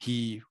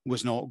he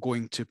was not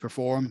going to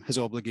perform his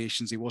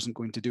obligations, he wasn't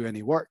going to do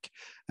any work,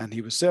 and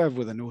he was served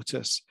with a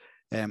notice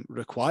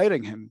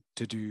requiring him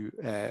to do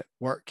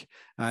work,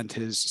 and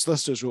his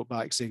solicitors wrote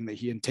back saying that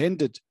he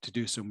intended to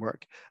do some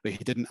work, but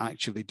he didn't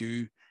actually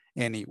do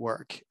any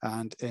work.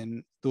 And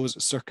in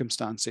those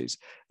circumstances,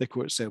 the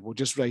court said, well,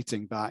 just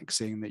writing back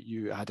saying that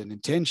you had an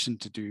intention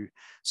to do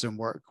some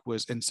work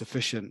was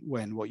insufficient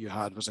when what you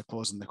had was a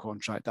clause in the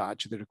contract that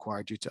actually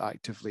required you to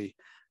actively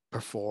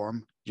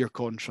perform your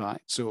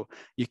contract. So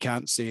you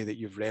can't say that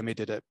you've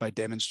remedied it by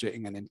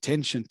demonstrating an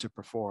intention to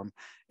perform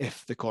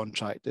if the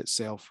contract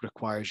itself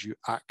requires you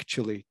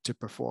actually to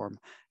perform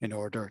in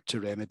order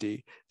to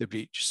remedy the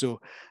breach. So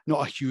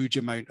not a huge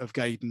amount of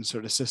guidance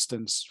or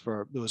assistance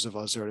for those of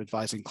us who are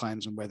advising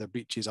clients on whether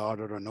breaches are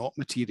or are not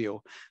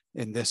material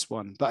in this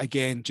one. But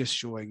again, just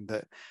showing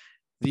that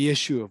the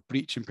issue of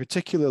breach, and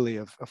particularly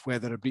of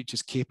whether a breach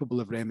is capable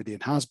of remedy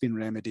and has been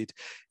remedied,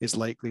 is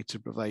likely to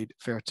provide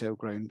fertile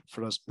ground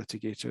for us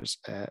litigators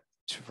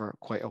for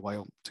quite a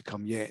while to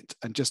come yet.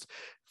 And just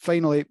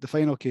finally, the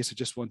final case I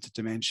just wanted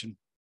to mention,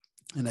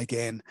 and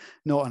again,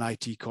 not an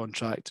IT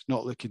contract,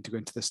 not looking to go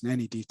into this in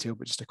any detail,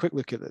 but just a quick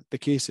look at the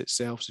case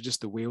itself. So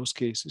just the Wales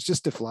case, it's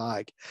just to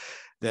flag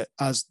that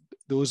as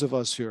those of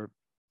us who are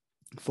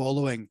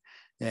following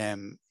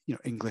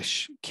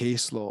English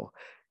case law,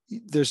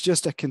 there's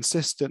just a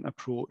consistent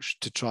approach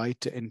to try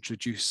to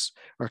introduce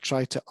or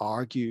try to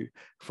argue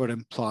for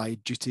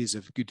implied duties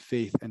of good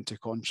faith into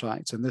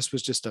contracts. And this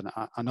was just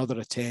another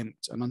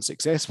attempt, an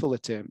unsuccessful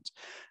attempt,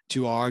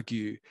 to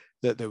argue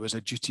that there was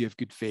a duty of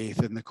good faith.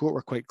 And the court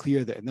were quite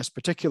clear that in this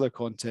particular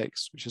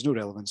context, which has no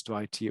relevance to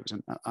IT, it was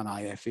an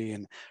IFA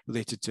and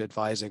related to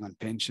advising on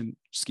pension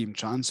scheme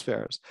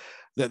transfers,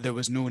 that there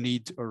was no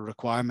need or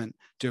requirement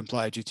to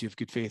imply a duty of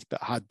good faith,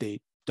 but had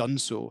they done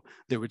so,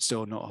 there would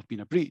still not have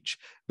been a breach.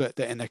 But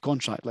that in a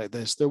contract like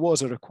this, there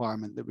was a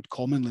requirement that would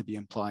commonly be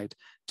implied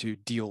to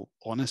deal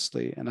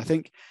honestly. And I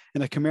think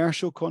in a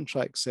commercial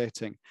contract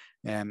setting,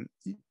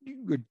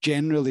 we're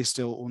generally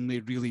still only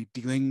really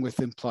dealing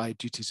with implied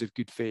duties of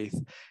good faith,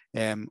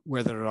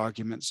 where there are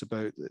arguments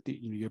about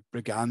your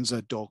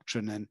Braganza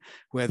doctrine and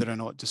whether or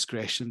not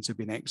discretions have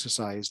been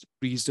exercised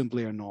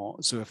reasonably or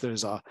not. So if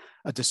there's a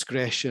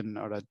discretion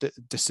or a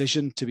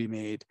decision to be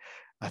made,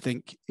 I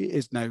think it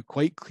is now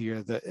quite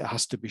clear that it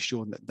has to be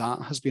shown that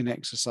that has been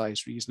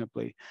exercised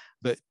reasonably.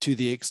 But to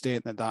the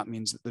extent that that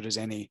means that there is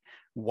any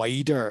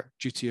wider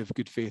duty of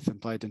good faith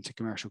implied into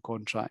commercial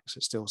contracts,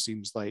 it still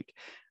seems like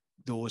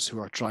those who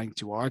are trying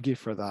to argue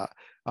for that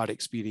are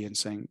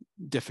experiencing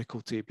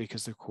difficulty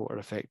because the court are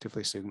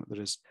effectively saying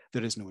that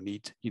there is no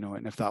need,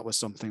 and if that was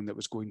something that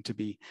was going to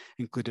be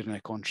included in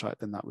a contract,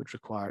 then that would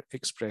require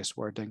express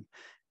wording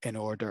in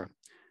order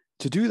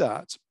to do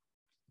that.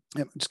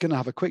 I'm just going to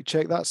have a quick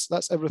check.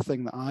 That's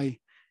everything that I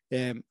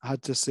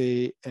had to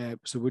say.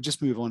 So we'll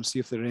just move on and see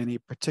if there are any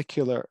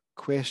particular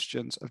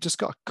questions. I've just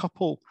got a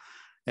couple,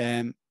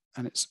 and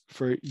it's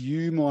for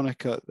you,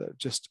 Monica, that have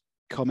just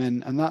come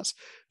in. And that's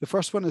the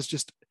first one is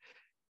just,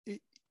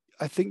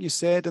 I think you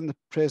said in the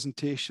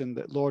presentation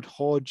that Lord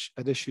Hodge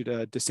had issued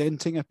a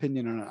dissenting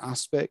opinion on an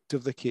aspect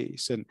of the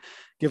case. And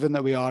given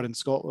that we are in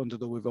Scotland,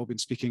 although we've all been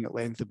speaking at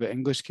length about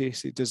English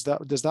cases, does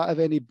that have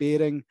any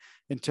bearing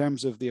in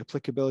terms of the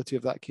applicability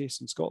of that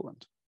case in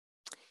Scotland?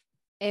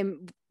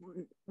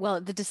 Well,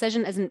 the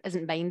decision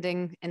isn't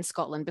binding in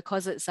Scotland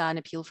because it's an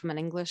appeal from an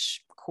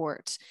English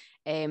court.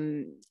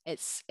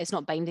 It's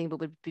not binding, but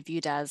would be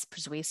viewed as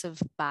persuasive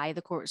by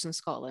the courts in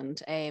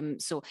Scotland.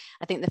 So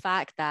I think the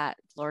fact that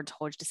Lord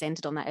Hodge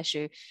dissented on that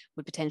issue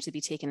would potentially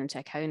be taken into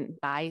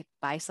account by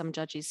some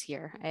judges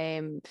here,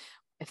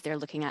 if they're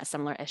looking at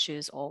similar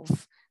issues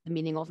of the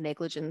meaning of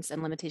negligence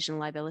and limitation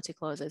liability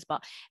clauses.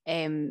 But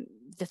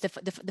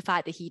the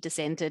fact that he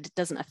dissented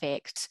doesn't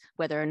affect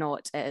whether or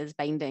not it is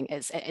binding.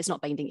 It's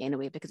not binding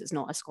anyway because it's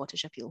not a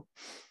Scottish appeal.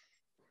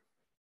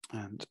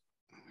 And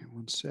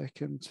 1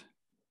 second.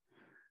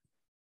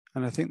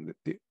 And I think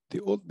that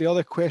the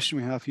other question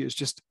we have here is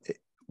just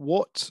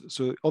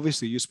so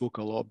obviously you spoke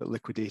a lot about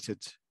liquidated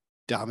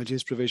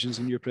damages provisions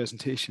in your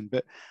presentation,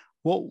 but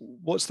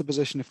what's the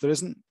position if there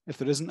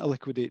isn't a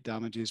liquidate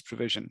damages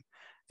provision?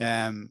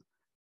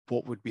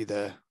 What would be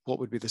the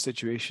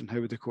situation? How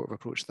would the court have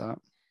approached that?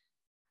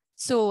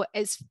 So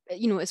it's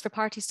for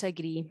parties to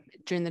agree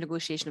during the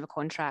negotiation of a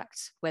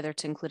contract whether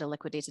to include a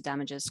liquidated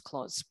damages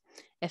clause.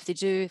 If they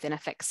do, then a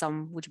fixed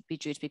sum would be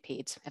due to be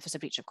paid if it's a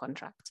breach of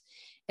contract.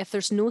 If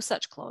there's no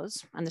such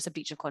clause and there's a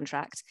breach of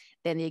contract,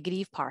 then the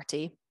aggrieved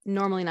party,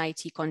 normally in an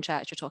IT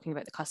contract, you're talking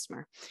about the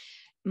customer,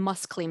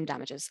 must claim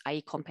damages,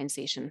 i.e.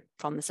 compensation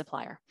from the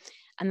supplier.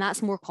 And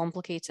that's more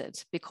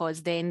complicated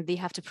because then they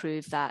have to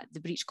prove that the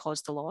breach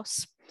caused the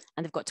loss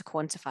and they've got to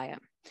quantify it.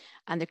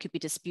 And there could be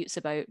disputes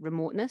about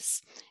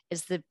remoteness.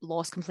 Is the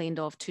loss complained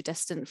of too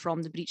distant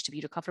from the breach to be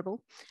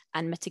recoverable?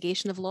 And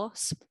mitigation of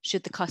loss,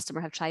 should the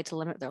customer have tried to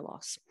limit their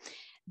loss?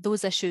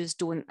 Those issues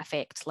don't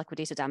affect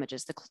liquidated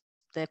damages.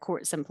 The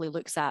court simply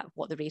looks at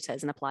what the rate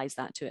is and applies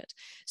that to it.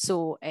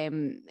 So,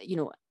 you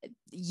know,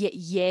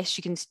 yes,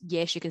 you can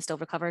still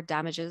recover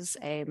damages,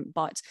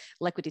 but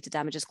liquidated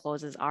damages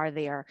clauses are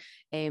there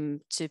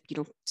to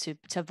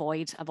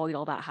avoid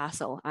all that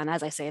hassle. And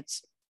as I said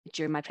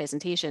during my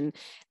presentation,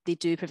 they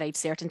do provide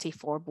certainty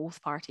for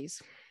both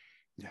parties.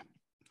 Yeah,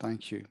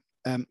 thank you.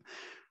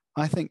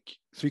 I think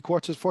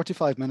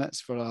 45 minutes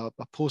for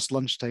a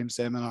post-lunchtime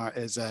seminar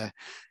is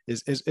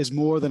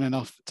more than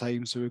enough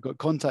time. So we've got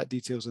contact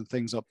details and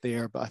things up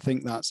there, but I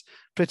think that's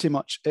pretty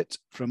much it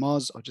from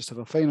us. I'll just have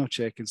a final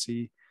check and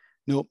see.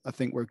 No, I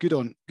think we're good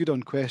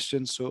on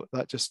questions. So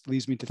that just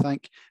leaves me to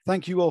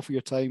thank you all for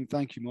your time.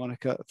 Thank you,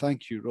 Monica.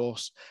 Thank you,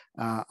 Ross.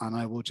 And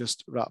I will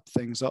just wrap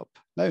things up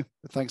now.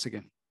 But thanks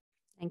again.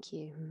 Thank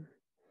you.